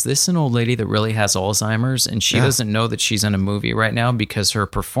going, is this an old lady that really has Alzheimer's and she doesn't know that she's in a movie right now because her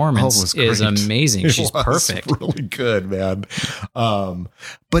performance is amazing. She's perfect. Really good, man.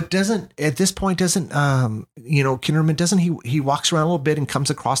 But at this point, Kinderman, he walks around a little bit and comes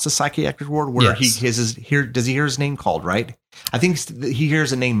across the psychiatric ward where does he hear his name called, right? I think he hears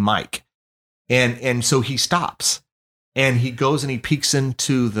the name Mike. And so he stops. And he goes and he peeks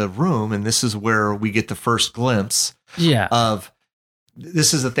into the room, and this is where we get the first glimpse of,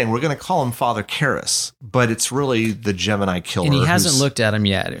 this is the thing, we're going to call him Father Karras, but it's really the Gemini killer. And he hasn't looked at him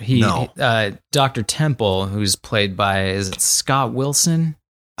yet. Dr. Temple, who's played by, is it Scott Wilson?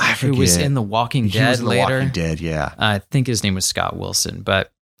 I forget. Who was in The Walking Dead later. Walking Dead, yeah. I think his name was Scott Wilson,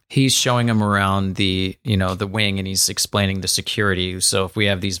 but he's showing him around the wing, and he's explaining the security. So if we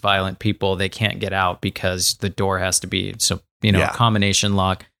have these violent people, they can't get out because the door has to be, combination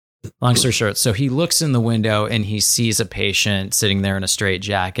lock. Long story short, so he looks in the window and he sees a patient sitting there in a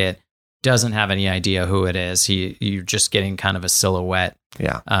straitjacket, doesn't have any idea who it is. You're just getting kind of a silhouette.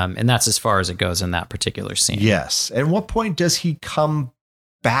 Yeah. And that's as far as it goes in that particular scene. Yes. And what point does he come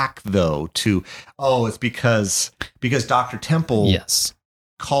back though to, it's because Dr. Temple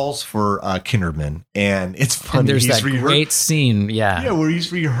calls for Kinderman, and it's funny. And there's that great scene, where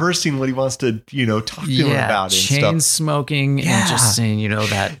he's rehearsing what he wants to, talk to him about, and chain stuff. Smoking, and just saying,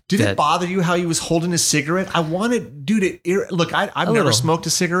 that. Did it bother you how he was holding his cigarette? I wanted, look, I've never smoked a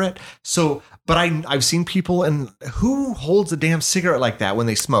cigarette, but I've seen people, and who holds a damn cigarette like that when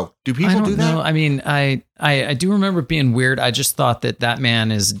they smoke? Do people do that? I mean, I do remember it being weird. I just thought that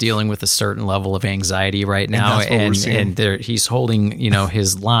man is dealing with a certain level of anxiety right now, and he's holding,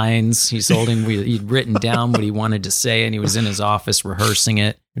 his lines. He's holding. He'd written down what he wanted to say, and he was in his office rehearsing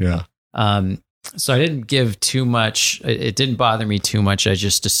it. Yeah. So I didn't give too much. It didn't bother me too much. I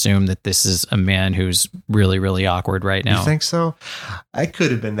just assumed that this is a man who's really, really awkward right now. You think so? I could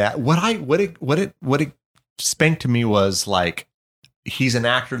have been that. What it spanked to me was like, he's an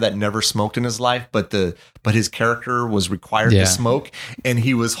actor that never smoked in his life, but his character was required to smoke, and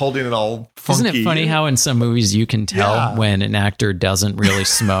he was holding it all funky. Isn't it funny how in some movies you can tell when an actor doesn't really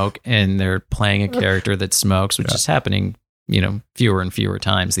smoke and they're playing a character that smokes, which is happening, fewer and fewer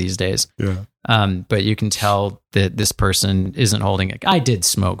times these days. Yeah. But you can tell that this person isn't holding it. I did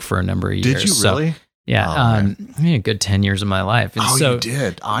smoke for a number of years. Did you really? Yeah, a good 10 years of my life. And you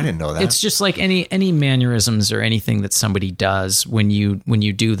did? I didn't know that. It's just like any mannerisms or anything that somebody does when you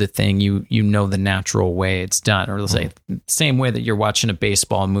do the thing, you know the natural way it's done. Or let's say same way that you're watching a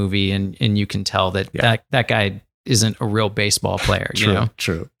baseball movie and you can tell that guy isn't a real baseball player.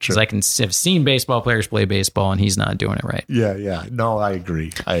 True. Because I have seen baseball players play baseball and he's not doing it right. Yeah. No, I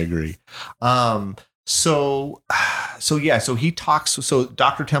agree. So he talks. So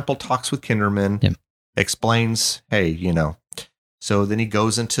Dr. Temple talks with Kinderman. Yep. Explains, hey, so then he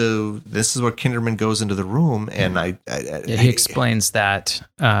goes into, this is where Kinderman goes into the room, and he explains that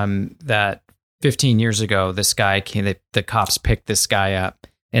 15 years ago, this guy came, the cops picked this guy up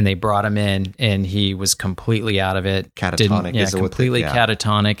and they brought him in, and he was completely out of it. Catatonic. Completely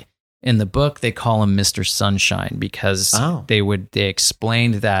catatonic. In the book, they call him Mr. Sunshine because they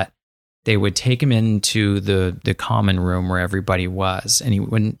explained that they would take him into the common room where everybody was, and he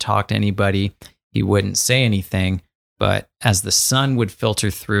wouldn't talk to anybody. He wouldn't say anything, but as the sun would filter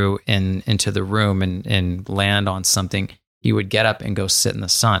through into the room and land on something, he would get up and go sit in the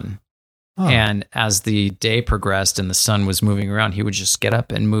sun. Oh. And as the day progressed and the sun was moving around, he would just get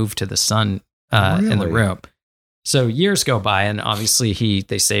up and move to the sun in the room. So years go by, and obviously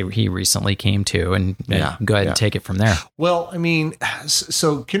they say he recently came to, and go ahead and take it from there. Well, I mean,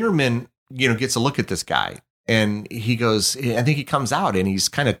 so Kinderman, gets a look at this guy, and he goes, I think he comes out and he's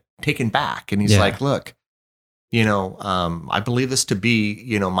kind of taken back, and he's like, look, I believe this to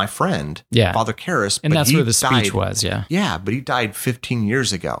be, my friend, Father Karras. And that's where the speech was. Yeah. Yeah. But he died 15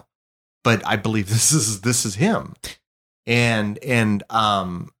 years ago, but I believe this is him. And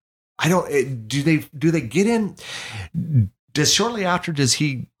I don't, do they get in? Shortly after, does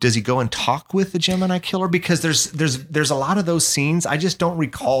he go and talk with the Gemini killer? Because there's a lot of those scenes. I just don't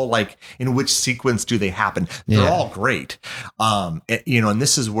recall like in which sequence do they happen. They're all great. And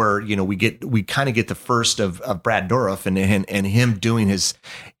this is where, we kind of get the first of Brad Dourif and him doing his,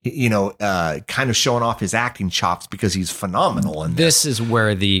 kind of showing off his acting chops, because he's phenomenal. And this is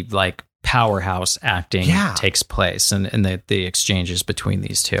where the like powerhouse acting takes place, and the exchanges between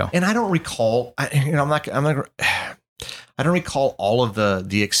these two. I don't recall, I don't recall all of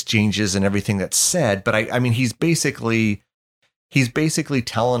the exchanges and everything that's said, but I mean, he's basically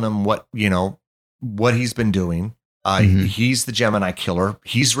telling him what he's been doing. He's the Gemini killer.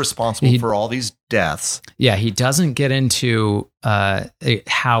 He's responsible for all these deaths. Yeah, he doesn't get into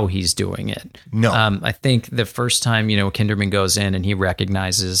how he's doing it. No. I think the first time, Kinderman goes in and he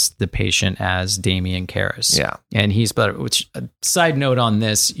recognizes the patient as Damien Karras. Yeah. And he's better, which, side note on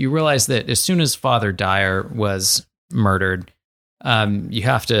this, you realize that as soon as Father Dyer was murdered, you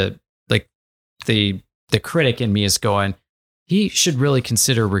have to, like, the critic in me is going, he should really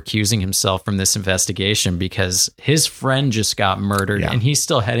consider recusing himself from this investigation because his friend just got murdered and he's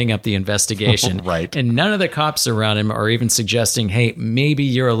still heading up the investigation. Right. And none of the cops around him are even suggesting, hey, maybe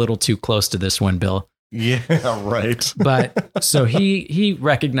you're a little too close to this one, Bill. Yeah, right. But so he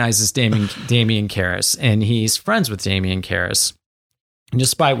recognizes Damien Karras and he's friends with Damien Karras,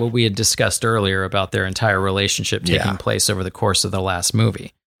 despite what we had discussed earlier about their entire relationship taking place over the course of the last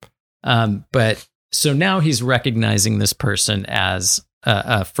movie. But so now he's recognizing this person as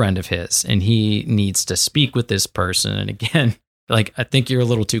a friend of his, and he needs to speak with this person. And again, like, I think you're a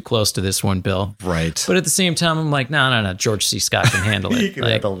little too close to this one, Bill. Right. But at the same time, I'm like, no. George C. Scott can handle it. He can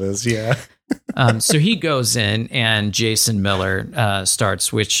handle this, yeah. So he goes in, and Jason Miller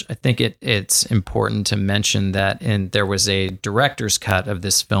starts, which I think it's important to mention that there was a director's cut of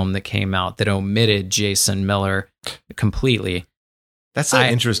this film that came out that omitted Jason Miller completely. That's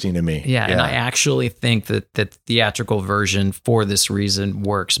interesting to me. Yeah, and I actually think that the theatrical version for this reason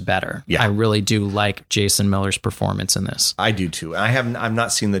works better. Yeah. I really do like Jason Miller's performance in this. I do too. I've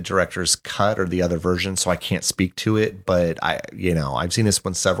not seen the director's cut or the other version, so I can't speak to it, but I've seen this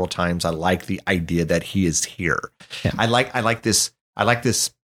one several times. I like the idea that he is here. Yeah. I like this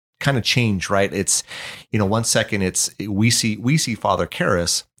kind of change, right? It's, 1 second we see Father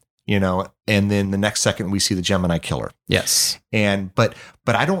Karras, and then the next second we see the Gemini killer. Yes. But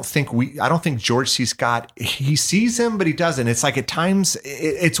I don't think George C. Scott, he sees him, but he doesn't. It's like at times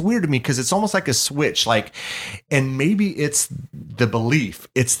it's weird to me because it's almost like a switch, and maybe it's the belief.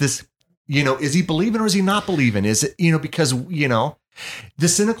 It's this, is he believing or is he not believing? Is it, because, the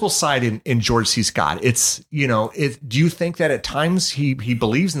cynical side in George C. Scott, it's, do you think that at times he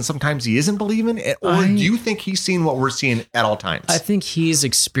believes and sometimes he isn't believing? Or do you think he's seen what we're seeing at all times? I think he's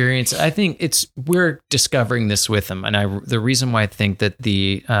experienced, we're discovering this with him. And the reason why I think that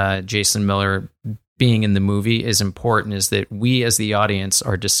the Jason Miller being in the movie is important is that we as the audience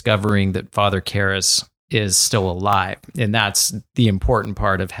are discovering that Father Karras is still alive. And that's the important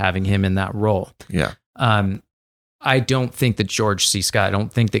part of having him in that role. Yeah. I don't think that George C. Scott, I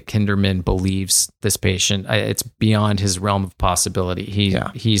don't think that Kinderman believes this patient. It's beyond his realm of possibility.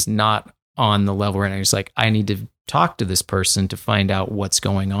 He's not on the level right now. He's like, I need to talk to this person to find out what's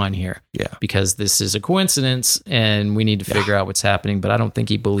going on here. Yeah. Because this is a coincidence and we need to figure out what's happening. But I don't think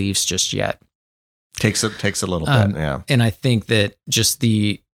he believes just yet. Takes a little bit. Yeah. And I think that just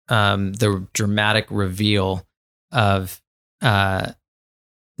the dramatic reveal of Brad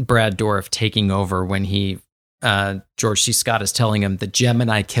Dourif taking over when George C. Scott is telling him the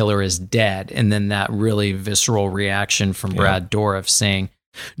Gemini killer is dead. And then that really visceral reaction from Brad Dourif saying,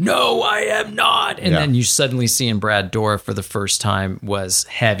 no, I am not. And then you suddenly see in Brad Dourif for the first time was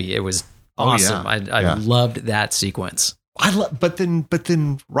heavy. It was awesome. I loved that sequence. But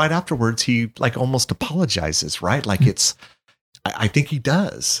then right afterwards, he like almost apologizes, right? Like I think he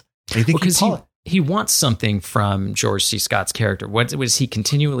does. I think he wants something from George C. Scott's character. What was he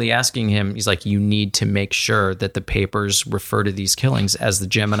continually asking him? He's like, you need to make sure that the papers refer to these killings as the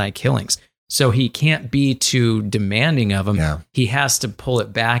Gemini killings. So he can't be too demanding of him. Yeah. He has to pull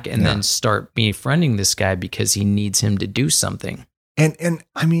it back and then start befriending this guy because he needs him to do something. And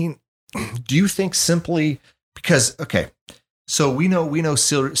I mean, do you think simply because, okay, so we know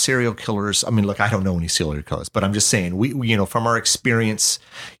serial killers. I mean, look, I don't know any serial killers, but I'm just saying we from our experience,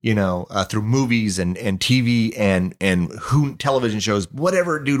 through movies and TV and television shows,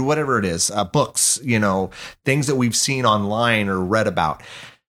 whatever it is, books, things that we've seen online or read about.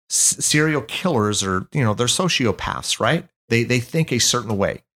 Serial killers are, they're sociopaths, right? They think a certain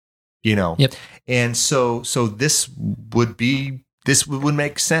way, Yep. And so this would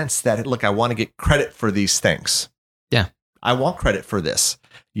make sense that, look, I want to get credit for these things. Yeah. I want credit for this.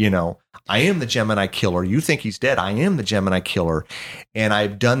 I am the Gemini killer. You think he's dead. I am the Gemini killer. And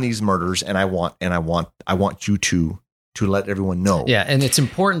I've done these murders and I want you to let everyone know. Yeah. And it's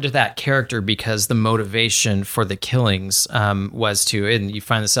important to that character because the motivation for the killings was to, and you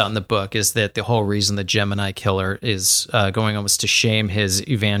find this out in the book, is that the whole reason the Gemini killer is going on was to shame his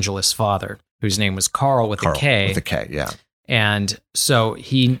evangelist father, whose name was Carl with a K. With a K, yeah. And so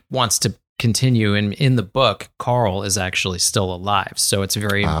he wants to continue. And in the book, Carl is actually still alive. So it's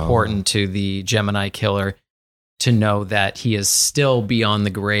very important to the Gemini killer to know that he is still beyond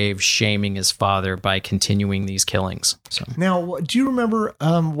the grave, shaming his father by continuing these killings. So now, do you remember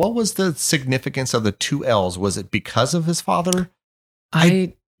what was the significance of the 2 L's? Was it because of his father?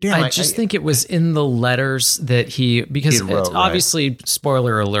 I just think it was in the letters that because wrote, it's obviously,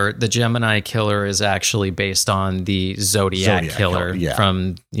 spoiler alert, the Gemini killer is actually based on the Zodiac killer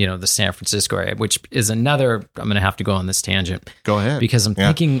from, the San Francisco area, which is another, I'm going to have to go on this tangent. Go ahead. Because I'm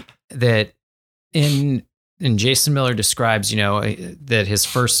thinking that in Jason Miller describes, that his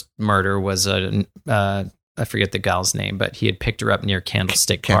first murder was I forget the gal's name, but he had picked her up near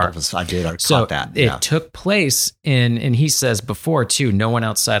Candlestick Park. I caught that. Yeah. It took place and he says before too, no one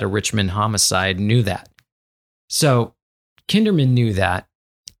outside of Richmond homicide knew that. So Kinderman knew that.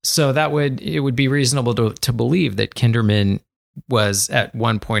 So it would be reasonable to believe that Kinderman was at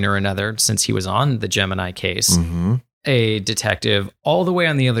one point or another, since he was on the Gemini case, a detective all the way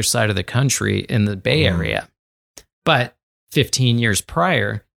on the other side of the country in the Bay Area. But 15 years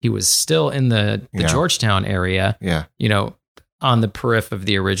prior, he was still in the Georgetown area, on the periphery of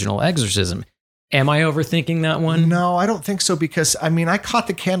the original exorcism. Am I overthinking that one? No, I don't think so, because I caught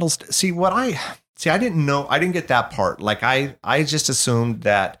the candles. I didn't know. I didn't get that part. Like I just assumed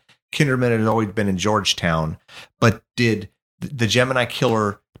that Kinderman had always been in Georgetown, but did the Gemini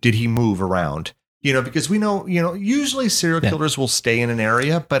killer, did he move around? Because we know, usually serial killers will stay in an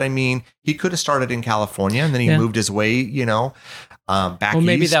area, but he could have started in California and then he moved his way, back Well,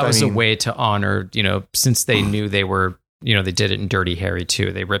 maybe east. that was a way to honor, since they knew they were, they did it in Dirty Harry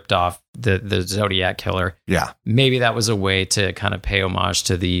too. They ripped off the Zodiac killer. Yeah. Maybe that was a way to kind of pay homage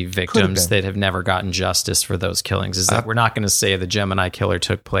to the victims that have never gotten justice for those killings. Is that we're not going to say the Gemini killer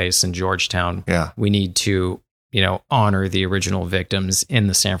took place in Georgetown. Yeah. We need to, honor the original victims in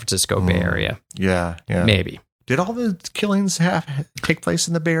the San Francisco Bay Area. Yeah. Yeah. Maybe. Did all the killings take place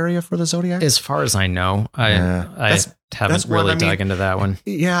in the Bay Area for the Zodiac? As far as I know, I haven't really dug into that one.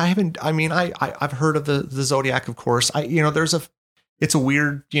 Yeah, I haven't. I've heard of the Zodiac, of course. It's a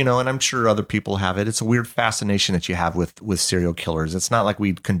weird, and I'm sure other people have it. It's a weird fascination that you have with serial killers. It's not like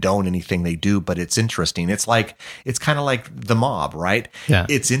we condone anything they do, but it's interesting. It's kind of like the mob, right? Yeah.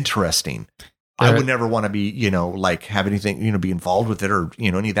 It's interesting. I would never want to be, have anything, be involved with it or,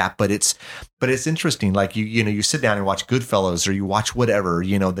 any of that. But it's interesting. Like you sit down and watch Goodfellas or you watch whatever,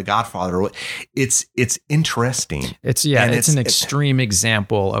 The Godfather. It's interesting. It's an extreme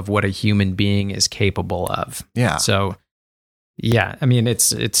example of what a human being is capable of. Yeah. So, yeah,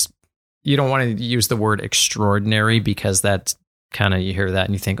 it's you don't want to use the word extraordinary because that's kind of, you hear that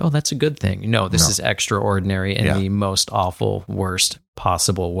and you think, oh, that's a good thing. No, this is extraordinary in the most awful, worst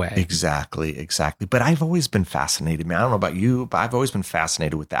possible way. Exactly. But I've always been fascinated, man. I don't know about you, but I've always been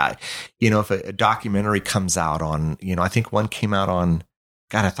fascinated with that. If a documentary comes out on, I think one came out on,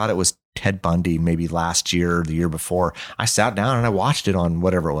 God, I thought it was Ted Bundy, maybe last year or the year before. I sat down and I watched it on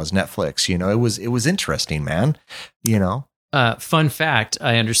whatever it was, Netflix. It was interesting, man. Fun fact,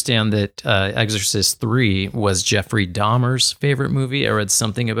 I understand that Exorcist 3 was Jeffrey Dahmer's favorite movie. I read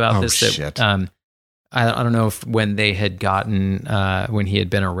something about this. Shit. I don't know if when they had gotten, when he had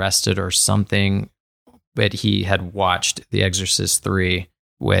been arrested or something, but he had watched The Exorcist 3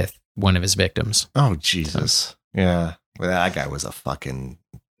 with one of his victims. Oh, Jesus. So, yeah. Well, that guy was a fucking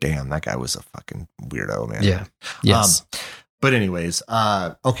weirdo, man. Yeah. Yes. But anyways,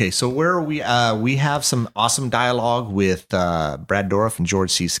 okay, so where are we? We have some awesome dialogue with Brad Dourif and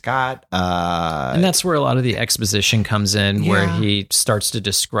George C. Scott. And that's where a lot of the exposition comes in, where he starts to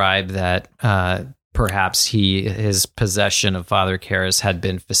describe that perhaps his possession of Father Karras had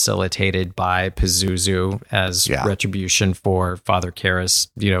been facilitated by Pazuzu as retribution for Father Karras,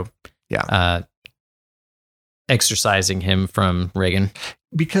 exorcising him from Reagan.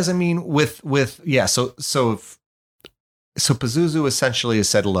 Because, So Pazuzu essentially has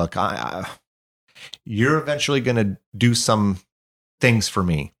said, look, you're eventually going to do some things for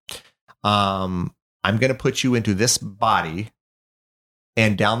me. I'm going to put you into this body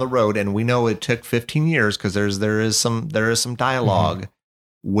and down the road. And we know it took 15 years because there is some dialogue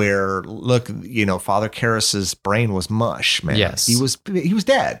where, look, Father Karras's brain was mush, man. Yes. He was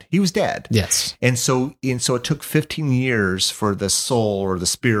dead. He was dead. Yes. And so it took 15 years for the soul or the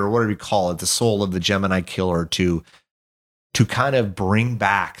spirit or whatever you call it, the soul of the Gemini killer to kind of bring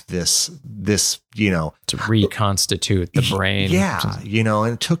back this, to reconstitute the brain. Yeah.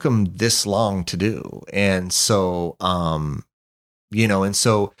 And it took him this long to do. And so, and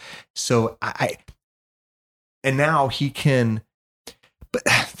now he can, but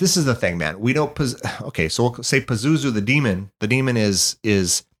this is the thing, man. We know, okay, so we'll say Pazuzu, the demon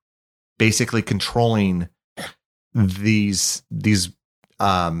is basically controlling these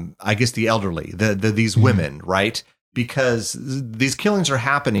I guess the elderly, these women, right? Because these killings are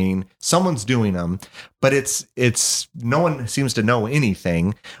happening, someone's doing them, but it's no one seems to know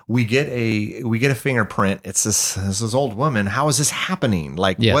anything. We get a fingerprint. It's this old woman. How is this happening?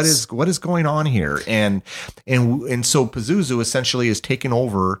 Like, yes. what is going on here? And so Pazuzu essentially is taking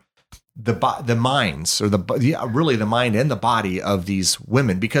over the minds, or really the mind and the body of these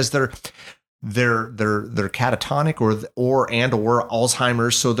women, because they're catatonic or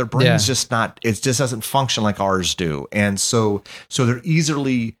Alzheimer's, so their brain's just not, it just doesn't function like ours do, and so they're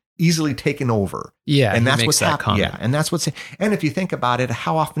easily taken over. Yeah, and that's what's happening. Yeah, and that's what's. And if you think about it,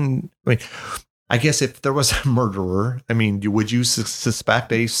 how often? I guess if there was a murderer, would you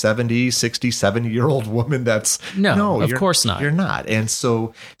suspect a 70-year-old woman? That's no, of course not. You're not. And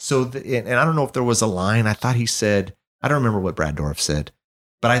so and I don't know if there was a line. I thought he said, I don't remember what Brad Dourif said,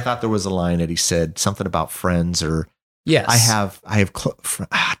 but I thought there was a line that he said something about friends, or yes, I have.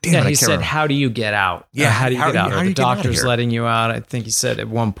 He said, "How do you get out? Yeah, how do you get out? Or the doctor's out letting you out." I think he said at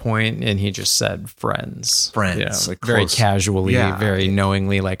one point, and he just said, "Friends, like very casually, very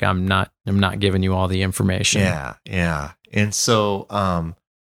knowingly, like I'm not giving you all the information." Yeah. And so,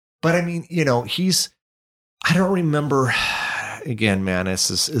 but he's. I don't remember. Again, man,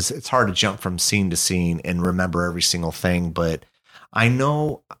 it's hard to jump from scene to scene and remember every single thing, but I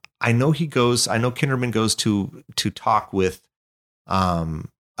know Kinderman goes to talk with,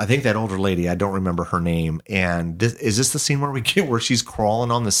 I think that older lady, I don't remember her name. And is this the scene where she's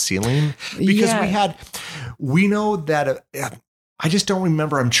crawling on the ceiling? Because we know that, I just don't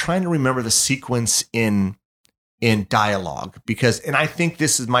remember. I'm trying to remember the sequence in dialogue, and I think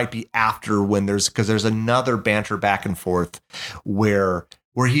this might be after because there's another banter back and forth where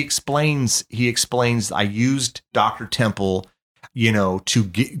he explains, I used Dr. Temple, to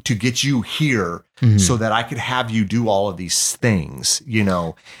get you here, so that I could have you do all of these things,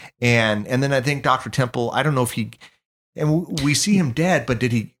 and then I think Dr. Temple, I don't know if we see him dead, but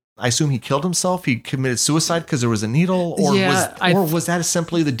I assume he killed himself. He committed suicide because there was a needle, or was that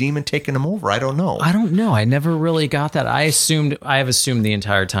simply the demon taking him over? I don't know. I never really got that. I have assumed the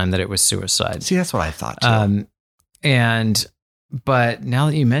entire time that it was suicide. See, that's what I thought too. But now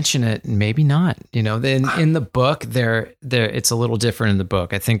that you mention it, maybe not. Then in the book, there it's a little different in the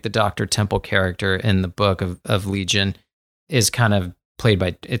book. I think the Dr. Temple character in the book of Legion is kind of played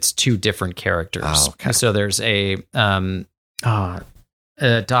by, it's two different characters. Oh, okay. So there's a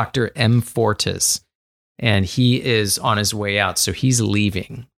Dr. M. Fortis, and he is on his way out. So he's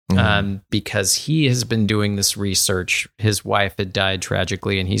leaving because he has been doing this research. His wife had died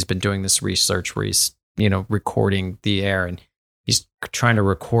tragically, and he's been doing this research where he's recording the air, and he's trying to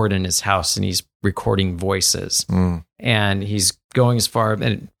record in his house, and he's recording voices. And he's going as far,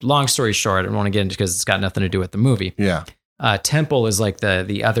 and long story short, I don't want to get into because it's got nothing to do with the movie. Yeah. Temple is like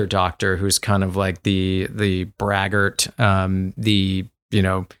the other doctor who's kind of like the braggart, the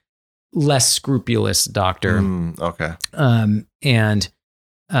less scrupulous doctor. Okay.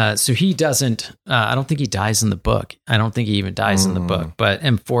 So he doesn't, I don't think he dies in the book. I don't think he even dies in the book, but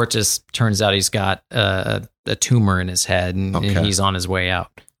M. Fortis turns out he's got a tumor in his head, and he's on his way out.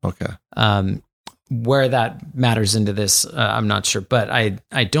 Okay. Where that matters into this, I'm not sure, but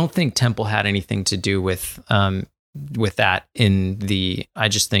I don't think Temple had anything to do with that I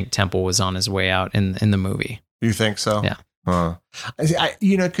just think Temple was on his way out in the movie. You think so? Yeah.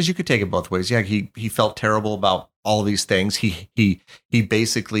 Because you could take it both ways. Yeah, he felt terrible about all these things. He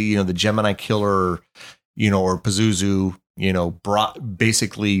basically, the Gemini killer, or Pazuzu,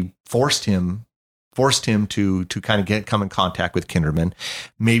 basically forced him to kind of come in contact with Kinderman.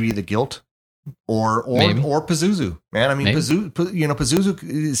 Maybe the guilt, or Pazuzu. Man,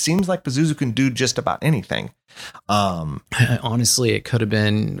 Pazuzu. It seems like Pazuzu can do just about anything. Honestly, it could have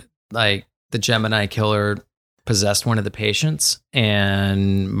been like the Gemini killer possessed one of the patients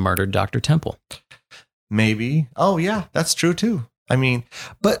and murdered Dr. Temple. Maybe. Oh yeah, that's true too.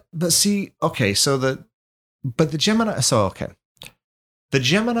 But see, okay, the Gemini, the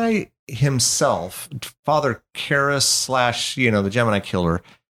Gemini himself, Father Karras / the Gemini killer,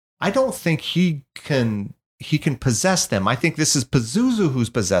 I don't think he can possess them. I think this is Pazuzu who's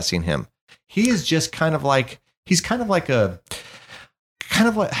possessing him. He is just kind of like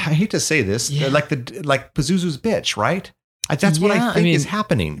I hate to say this, like Pazuzu's bitch, right? That's what I think is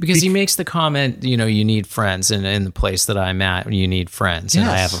happening. Because he makes the comment, you need friends, and in the place that I'm at, you need friends, and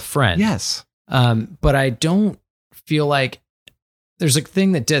I have a friend. Yes. But I don't feel like there's a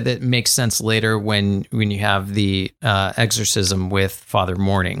thing that makes sense later when you have the exorcism with Father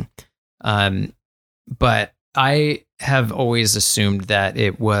Morning. But I have always assumed that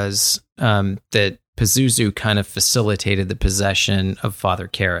it was that Pazuzu kind of facilitated the possession of Father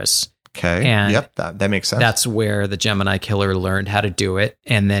Karras. Okay. And yep, that makes sense. That's where the Gemini Killer learned how to do it.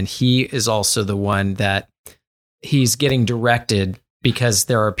 And then he is also the one that he's getting directed, because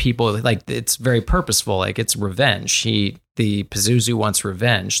there are people, like, it's very purposeful, like it's revenge. The Pazuzu wants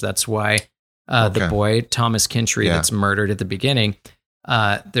revenge. That's why the boy, Thomas Kintry, that's murdered at the beginning,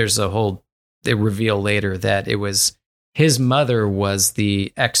 there's they reveal later that it was his mother was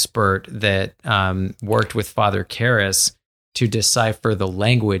the expert that worked with Father Karras to decipher the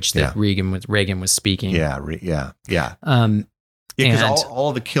language that Regan was speaking. Yeah. Because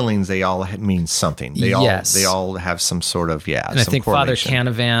all the killings, they all mean something. They all have some sort of And I think Father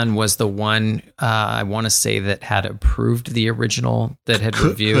Canavan was the one I want to say that had approved the original, that had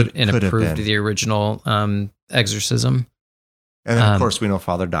reviewed and approved the original exorcism. And then of course we know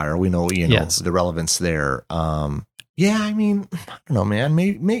Father Dyer. We know the relevance there. I mean, I don't know, man.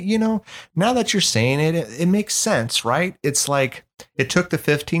 Maybe now that you're saying it, it makes sense, right? It's like it took the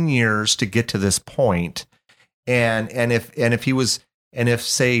 15 years to get to this point. And if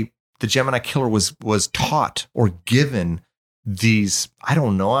say the Gemini Killer was taught or given these, I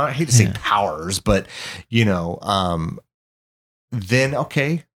don't know, I hate to say powers, but then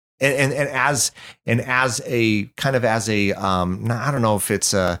okay. And as a kind of as a I don't know if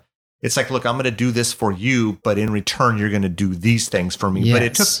it's like, look, I'm going to do this for you, but in return you're going to do these things for me.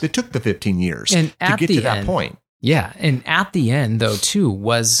 Yes. But it took the 15 years to get to that point. Yeah, and at the end though too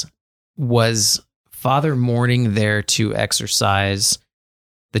was Father Morning there to exorcise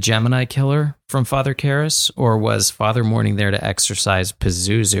the Gemini Killer from Father Karras, or was Father Morning there to exorcise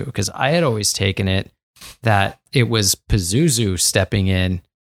Pazuzu? Because I had always taken it that it was Pazuzu stepping in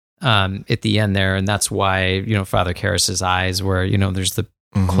at the end there, and that's why Father Karras's eyes were there's the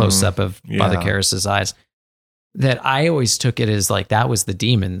close up of Father Karras's eyes. That I always took it as like that was the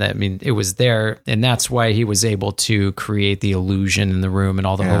demon. That, I mean, it was there, and that's why he was able to create the illusion in the room and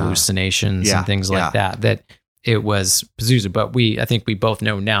all the hallucinations and things like that. That it was Pazuzu. But I think we both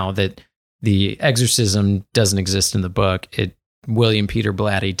know now that the exorcism doesn't exist in the book. William Peter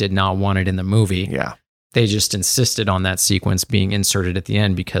Blatty did not want it in the movie. Yeah, they just insisted on that sequence being inserted at the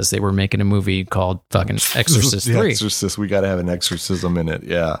end because they were making a movie called fucking Exorcist 3. Exorcist, we got to have an exorcism in it.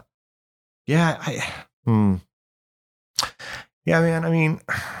 Yeah, Yeah, man. I mean,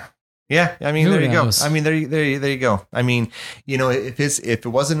 there you go. I mean, there you go. I mean, if it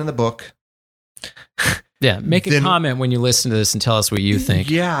wasn't in the book, make a comment when you listen to this and tell us what you think.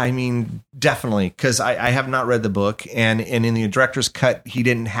 Yeah, I mean, definitely, because I have not read the book, and in the director's cut, he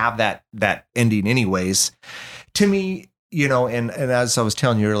didn't have that ending, anyways. To me, and as I was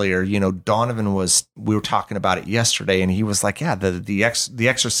telling you earlier, Donovan we were talking about it yesterday, and he was like, yeah, the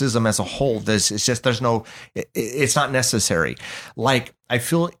exorcism as a whole, it's not necessary. Like, I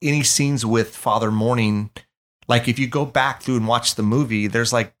feel any scenes with Father Morning, like if you go back through and watch the movie,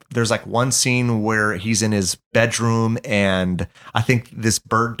 there's like one scene where he's in his bedroom and I think this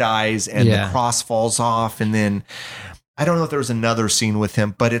bird dies and the cross falls off, and then I don't know if there was another scene with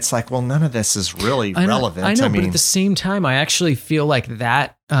him, but it's like, well, none of this is really relevant. I know, but at the same time, I actually feel like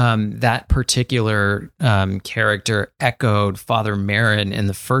that particular character echoed Father Merrin in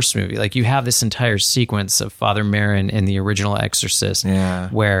the first movie. Like, you have this entire sequence of Father Merrin in the original Exorcist,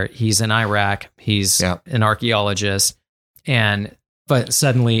 where he's in Iraq, he's an archaeologist, but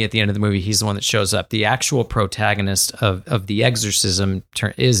suddenly at the end of the movie, he's the one that shows up. The actual protagonist of the exorcism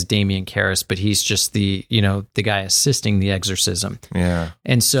is Damien Karras, but he's just the guy assisting the exorcism. Yeah.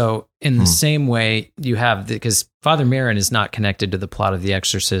 And so in the same way, you have because Father Merrin is not connected to the plot of The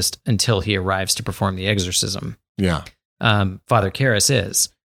Exorcist until he arrives to perform the exorcism. Yeah. Father Karras is.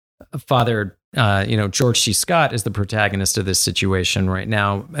 Father, George C. Scott is the protagonist of this situation right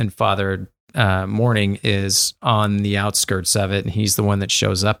now, and Father Morning is on the outskirts of it, and he's the one that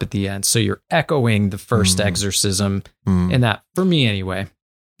shows up at the end. So you're echoing the first exorcism in that, for me anyway.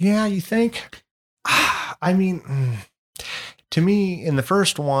 Yeah, you think? I mean, to me, in the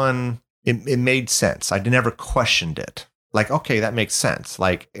first one, it made sense. I never questioned it. Like, okay, that makes sense.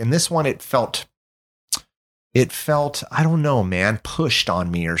 Like, in this one, it felt, I don't know, man, pushed on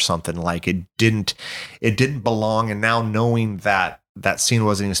me or something. Like it didn't belong. And now knowing that scene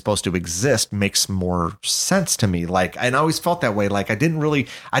wasn't even supposed to exist makes more sense to me. Like, and I always felt that way. Like, I didn't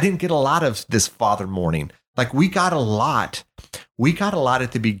get a lot of this Father Morning. Like, we got a lot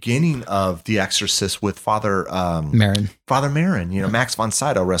at the beginning of The Exorcist with Father Merrin, Max von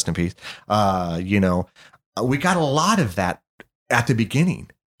Sydow, rest in peace. We got a lot of that at the beginning,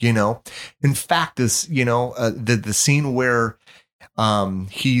 in fact, this, the scene where,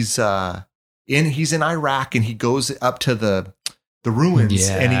 he's in Iraq and he goes up to the ruins,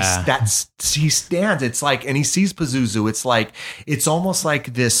 and he stands. It's like, and he sees Pazuzu. It's like, it's almost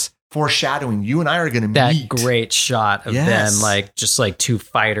like this foreshadowing. You and I are going to meet. That great shot of them, like just like two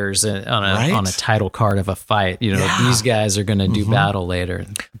fighters on a title card of a fight. You know, these guys are going to do battle later.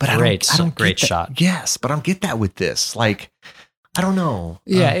 But great shot. Yes, but I don't get that with this. Like, I don't know.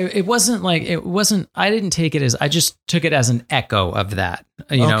 Yeah, it wasn't. I didn't take it as. I just took it as an echo of that.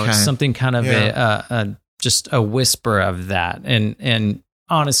 You know, something kind of just a whisper of that. And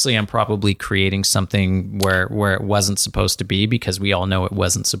honestly, I'm probably creating something where it wasn't supposed to be, because we all know it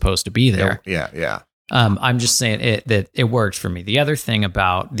wasn't supposed to be there. Yeah. I'm just saying that it worked for me. The other thing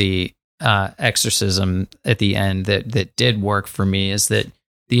about the exorcism at the end that did work for me is that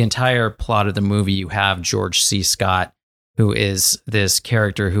the entire plot of the movie, you have George C. Scott, who is this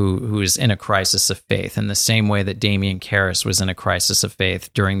character who is in a crisis of faith, in the same way that Damien Karras was in a crisis of faith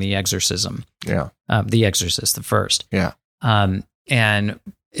during the exorcism. Yeah. The Exorcist, the first. Yeah. And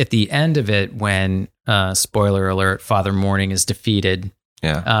at the end of it, when, spoiler alert, Father Morning is defeated,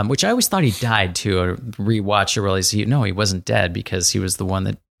 which I always thought he died too. A rewatch, I realized he wasn't dead, because he was the one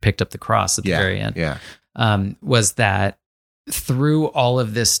that picked up the cross at the very end. Yeah. Was that through all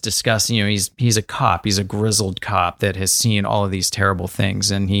of this discussing, you know, he's a cop, he's a grizzled cop that has seen all of these terrible things.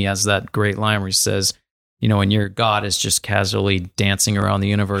 And he has that great line where he says, you know, and your God is just casually dancing around the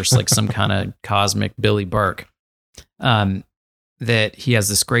universe like some kind of cosmic Billy Burke. That he has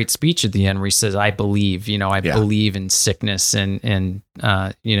this great speech at the end where he says, I believe, you know, I believe in sickness and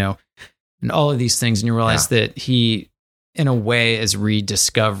you know, and all of these things. And you realize that he, in a way, is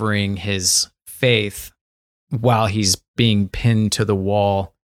rediscovering his faith while he's being pinned to the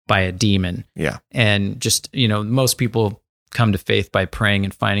wall by a demon. Yeah. And just, you know, most people come to faith by praying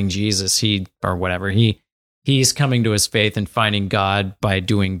and finding Jesus. He's coming to his faith and finding God by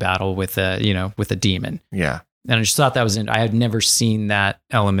doing battle with a demon. Yeah. And I just thought that was I had never seen that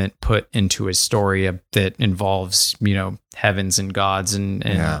element put into a story that involves, you know, heavens and gods and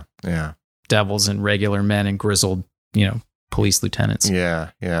devils and regular men and grizzled, you know, police lieutenants.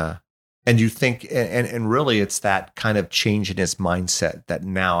 Yeah. Yeah. And you think, and really it's that kind of change in his mindset that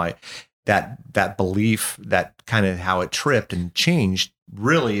now that belief, that kind of how it tripped and changed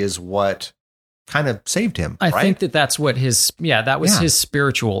really is what kind of saved him. I think that's what his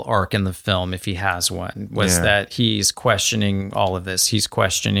spiritual arc in the film, if he has one, was that he's questioning all of this. He's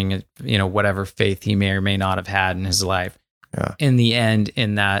questioning, you know, whatever faith he may or may not have had in his life. Yeah. In the end,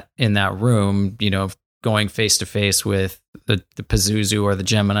 in that room, you know, going face to face with the Pazuzu or the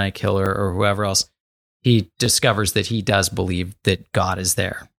Gemini killer or whoever else, he discovers that he does believe that God is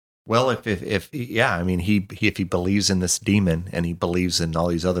there. Well, if he believes in this demon and he believes in all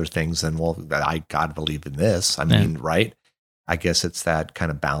these other things, then I gotta believe in this. I mean, right? I guess it's that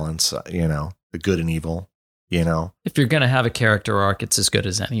kind of balance, you know, the good and evil, you know. If you're gonna have a character arc, it's as good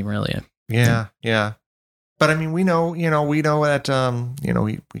as any, really. Yeah, yeah. But I mean, we know that you know,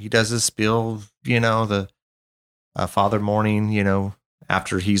 he does his spiel, you know, the Father Morning, you know,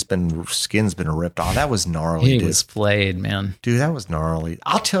 after skin's been ripped off. That was gnarly. He was flayed, man. Dude, that was gnarly.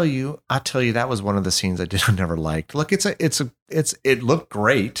 I'll tell you, that was one of the scenes I never liked. Look, it looked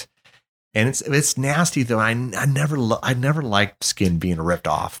great. And it's nasty though. I never liked skin being ripped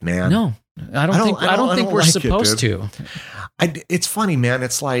off, man. No. I don't think we're supposed to. It's funny, man.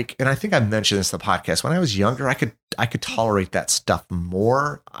 It's like, and I think I mentioned this in the podcast. When I was younger, I could tolerate that stuff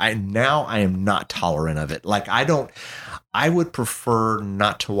more. Now I am not tolerant of it. Like I would prefer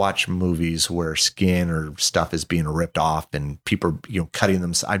not to watch movies where skin or stuff is being ripped off and people, you know, cutting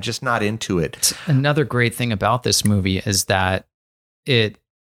them. I'm just not into it. Another great thing about this movie is that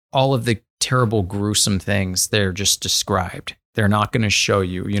all of the terrible, gruesome things, they're just described. They're not going to show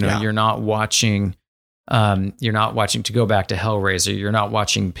you, you know, you're not watching, to go back to Hellraiser. You're not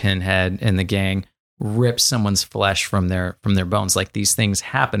watching Pinhead and the gang rip someone's flesh from their bones. Like, these things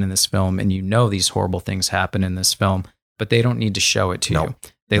happen in this film, and you know, these horrible things happen in this film, but they don't need to show it to you.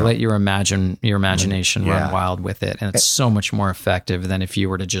 They let your imagination run wild with it. And it's so much more effective than if you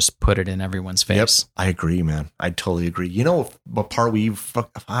were to just put it in everyone's face. Yep, I agree, man. I totally agree. You know, what part we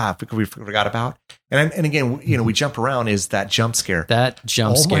forgot about? And again, you know, we jump around, is that jump scare. That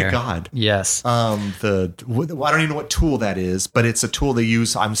jump scare. Oh my God. Yes. I don't even know what tool that is, but it's a tool they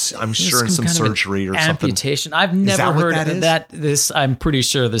use. I'm sure in some surgery or something. Amputation. I've never heard of that. I'm pretty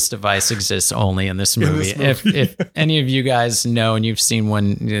sure this device exists only in this movie. If any of you guys know and you've seen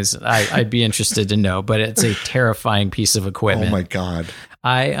one, I'd be interested to know, but it's a terrifying piece of equipment. Oh my God.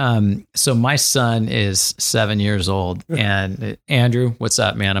 So my son is 7 years old, and Andrew, what's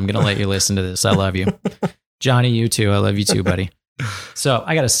up, man? I'm going to let you listen to this. I love you. Johnny, you too. I love you too, buddy. So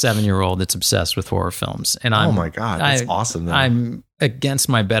I got a 7-year-old that's obsessed with horror films, and oh my God, that's awesome. Though. I'm against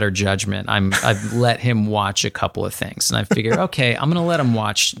my better judgment. I've let him watch a couple of things, and I figured, okay, I'm going to let him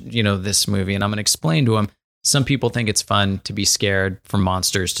watch, this movie, and I'm going to explain to him. Some people think it's fun to be scared from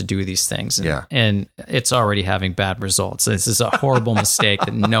monsters, to do these things. And it's already having bad results. This is a horrible mistake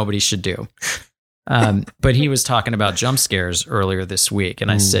that nobody should do. But he was talking about jump scares earlier this week. And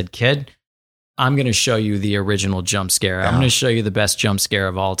I said, kid, I'm going to show you the original jump scare. I'm going to show you the best jump scare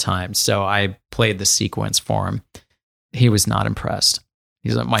of all time. So I played the sequence for him. He was not impressed.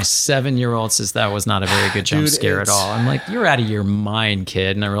 He's like, my 7-year-old says that was not a very good jump scare at all. I'm like, you're out of your mind,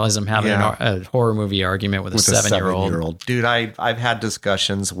 kid. And I realize I'm having a horror movie argument with a 7-year-old. Dude, I've had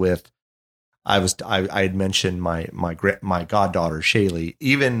discussions with. I had mentioned my goddaughter Shaylee.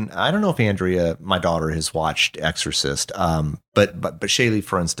 Even I don't know if Andrea, my daughter, has watched Exorcist. But Shaylee,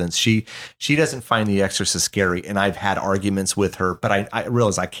 for instance, she doesn't find The Exorcist scary, and I've had arguments with her. But I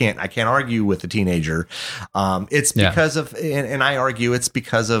realize I can't argue with a teenager. It's because of, and I argue it's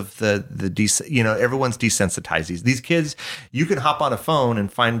because of the everyone's desensitized. These kids, you can hop on a phone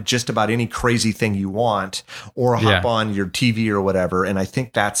and find just about any crazy thing you want, or hop on your TV or whatever. And I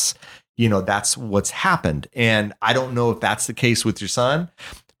think that's what's happened. And I don't know if that's the case with your son,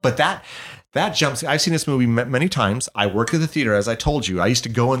 but that jumps. I've seen this movie many times. I work at the theater, as I told you. I used to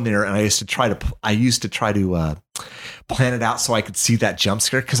go in there and I used to try to plan it out so I could see that jump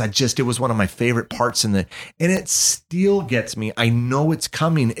scare, because it was one of my favorite parts and it still gets me. I know it's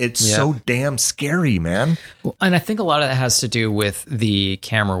coming. It's so damn scary, man. Well, and I think a lot of that has to do with the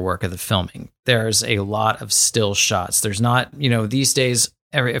camera work of the filming. There's a lot of still shots. There's not, these days,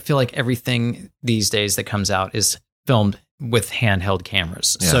 I feel like everything these days that comes out is filmed with handheld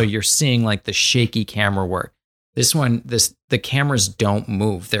cameras. Yeah. So you're seeing like the shaky camera work. This one, the cameras don't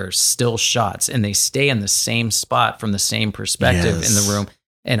move. They're still shots, and they stay in the same spot from the same perspective in the room.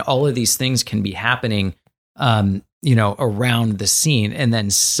 And all of these things can be happening, around the scene. And then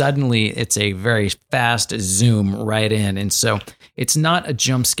suddenly it's a very fast zoom right in. And so it's not a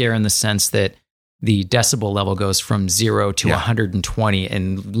jump scare in the sense that the decibel level goes from 0 to 120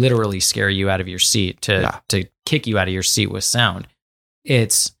 and literally scare you out of your seat to kick you out of your seat with sound.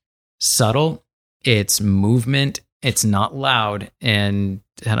 It's subtle, it's movement, it's not loud, and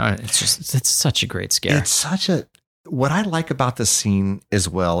it's such a great scare. What I like about the scene as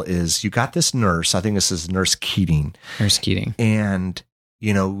well is you got this nurse, I think this is Nurse Keating. And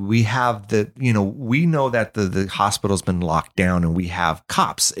we have we know that the hospital's been locked down, and we have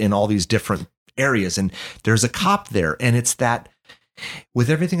cops in all these different areas, and there's a cop there, and it's that with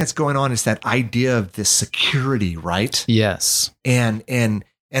everything that's going on, it's that idea of this security, right? Yes. And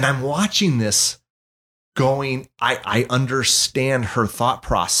I'm watching this going, I understand her thought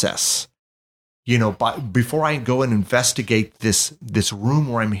process, but before I go and investigate this room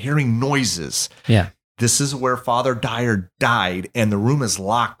where I'm hearing noises. Yeah. This is where Father Dyer died, and the room is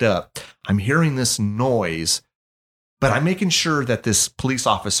locked up. I'm hearing this noise, but I'm making sure that this police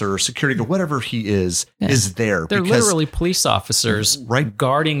officer or security or whatever he is there. They're literally police officers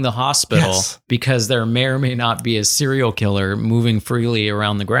guarding the hospital because there may or may not be a serial killer moving freely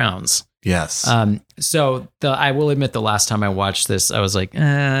around the grounds. Yes. So I will admit, the last time I watched this, I was like,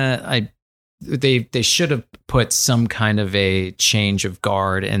 they should have put some kind of a change of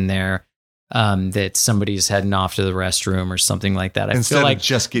guard in there. That somebody's heading off to the restroom or something like that. I feel like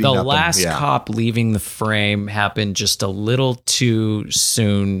just getting the last cop leaving the frame happened just a little too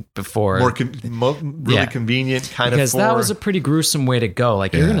soon before. Really convenient kind because of. Because that was a pretty gruesome way to go.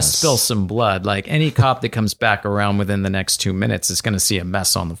 Like you're going to spill some blood. Like any cop that comes back around within the next 2 minutes is going to see a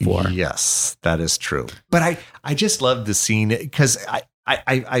mess on the floor. Yes, that is true. But I just love the scene because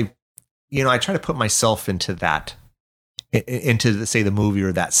I try to put myself into that. Into say the movie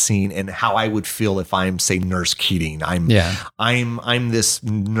or that scene, and how I would feel if I'm, say, Nurse Keating. I'm this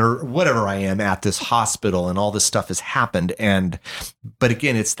whatever I am at this hospital, and all this stuff has happened. But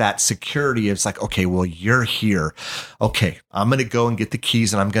again, it's that security. It's like, okay, well, you're here. Okay, I'm going to go and get the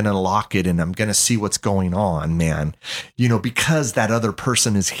keys, and I'm going to lock it, and I'm going to see what's going on, man. Because that other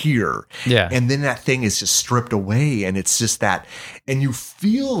person is here. Yeah. And then that thing is just stripped away, and it's just that, and you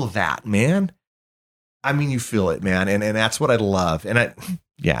feel that, man. I mean, you feel it, man. And that's what I love. And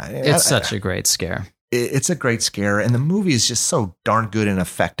it's such a great scare. It's a great scare. And the movie is just so darn good and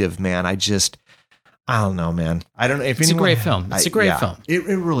effective, man. I don't know, man. I don't know if it's a great film. It's a great film. It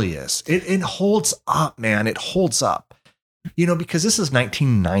really is. It holds up, man. It holds up, because this is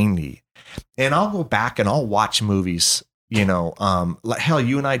 1990, and I'll go back and I'll watch movies, like hell,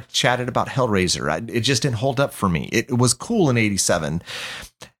 you and I chatted about Hellraiser. It just didn't hold up for me. It was cool in 87.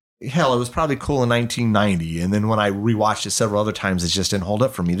 hell, it was probably cool in 1990. And then when I rewatched it several other times, it just didn't hold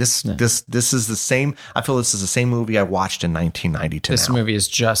up for me. This is the same. I feel this is the same movie I watched in 1990 to this now. movie is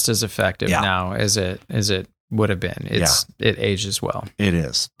just as effective now as it would have been. It ages well. It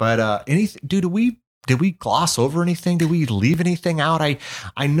is. But did we gloss over anything? Did we leave anything out?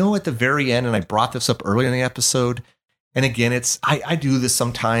 I know at the very end, and I brought this up earlier in the episode, and again, I do this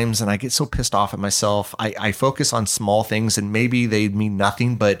sometimes and I get so pissed off at myself. I focus on small things and maybe they mean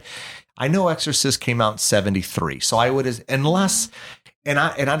nothing, but I know Exorcist came out in 73. So I would, unless, and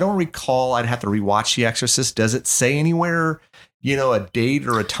I don't recall, I'd have to rewatch The Exorcist. Does it say anywhere, a date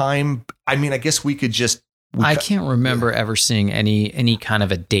or a time? I mean, I guess we could just, I can't remember ever seeing any kind of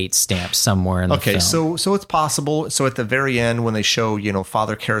a date stamp somewhere in the film. Okay, so it's possible. So at the very end, when they show,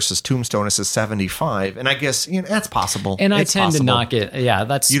 Father Karras's tombstone, it says 75, and I guess that's possible. And I tend to knock it. Yeah,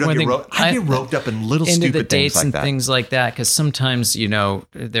 that's one thing. I get roped up in little into stupid the dates things like and that. Things like that because sometimes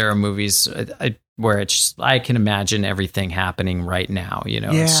there are movies where I can imagine everything happening right now.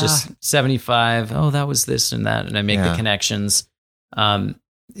 It's just 75. Oh, that was this and that, and I make the connections.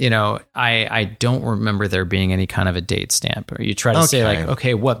 I don't remember there being any kind of a date stamp. Or you try to say like,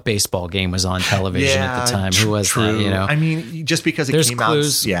 okay, what baseball game was on television at the time? Who was that? I mean, just because it came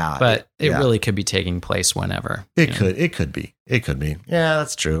clues, out, but it really could be taking place whenever. It could be. Yeah,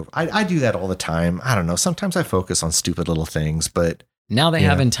 that's true. I do that all the time. I don't know. Sometimes I focus on stupid little things, but now they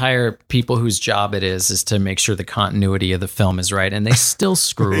have entire people whose job it is to make sure the continuity of the film is right, and they still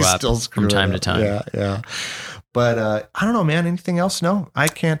screw up from time to time. Yeah. But I don't know, man. Anything else? No, I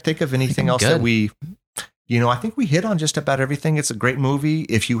can't think of anything else that we, I think we hit on just about everything. It's a great movie.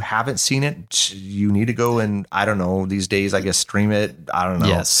 If you haven't seen it, you need to go and, I don't know, these days, I guess, stream it. I don't know.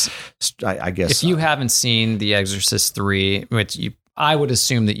 Yes. I guess. If you haven't seen The Exorcist 3, I would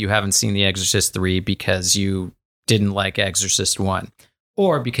assume that you haven't seen The Exorcist 3 because you didn't like Exorcist 1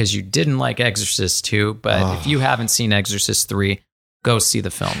 or because you didn't like Exorcist 2. But if you haven't seen Exorcist 3, go see the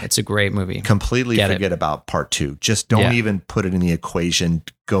film. It's a great movie. Completely forget about part 2. Just don't even put it in the equation.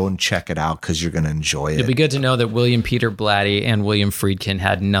 Go and check it out because you're going to enjoy it. It'd be good to know that William Peter Blatty and William Friedkin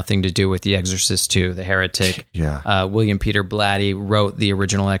had nothing to do with The Exorcist 2, The Heretic. Yeah. William Peter Blatty wrote the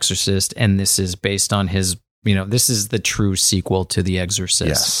original Exorcist, and this is based on his, this is the true sequel to The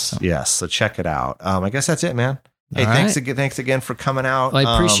Exorcist. Yes. So check it out. I guess that's it, man. Hey, thanks again for coming out. Well,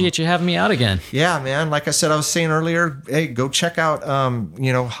 I appreciate you having me out again. Yeah, man. Like I said, I was saying earlier, hey, go check out,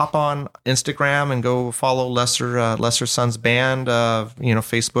 hop on Instagram and go follow Lesser Sons Band.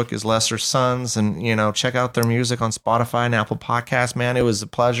 Facebook is Lesser Sons, and, check out their music on Spotify and Apple Podcasts, man. It was a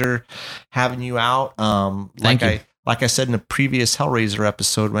pleasure having you out. Thank you. Like I said in the previous Hellraiser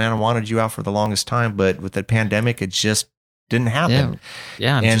episode, man, I wanted you out for the longest time, but with the pandemic, it just didn't happen.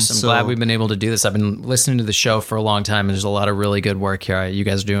 Yeah. I'm glad we've been able to do this. I've been listening to the show for a long time, and there's a lot of really good work here. You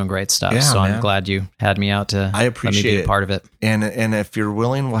guys are doing great stuff. Yeah, so man. I'm glad you had me out to I appreciate let me be a part of it. And if you're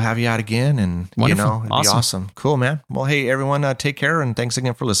willing, we'll have you out again. And, Wonderful. It'd be awesome. Cool, man. Well, hey, everyone, take care. And thanks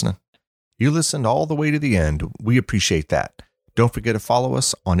again for listening. You listened all the way to the end. We appreciate that. Don't forget to follow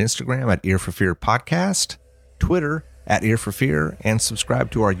us on Instagram at Ear for Fear Podcast, Twitter at Ear for Fear, and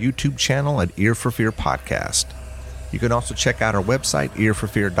subscribe to our YouTube channel at Ear for Fear Podcast. You can also check out our website,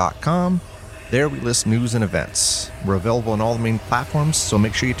 earforfear.com. There we list news and events. We're available on all the main platforms, so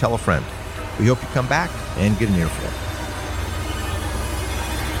make sure you tell a friend. We hope you come back and get an earful.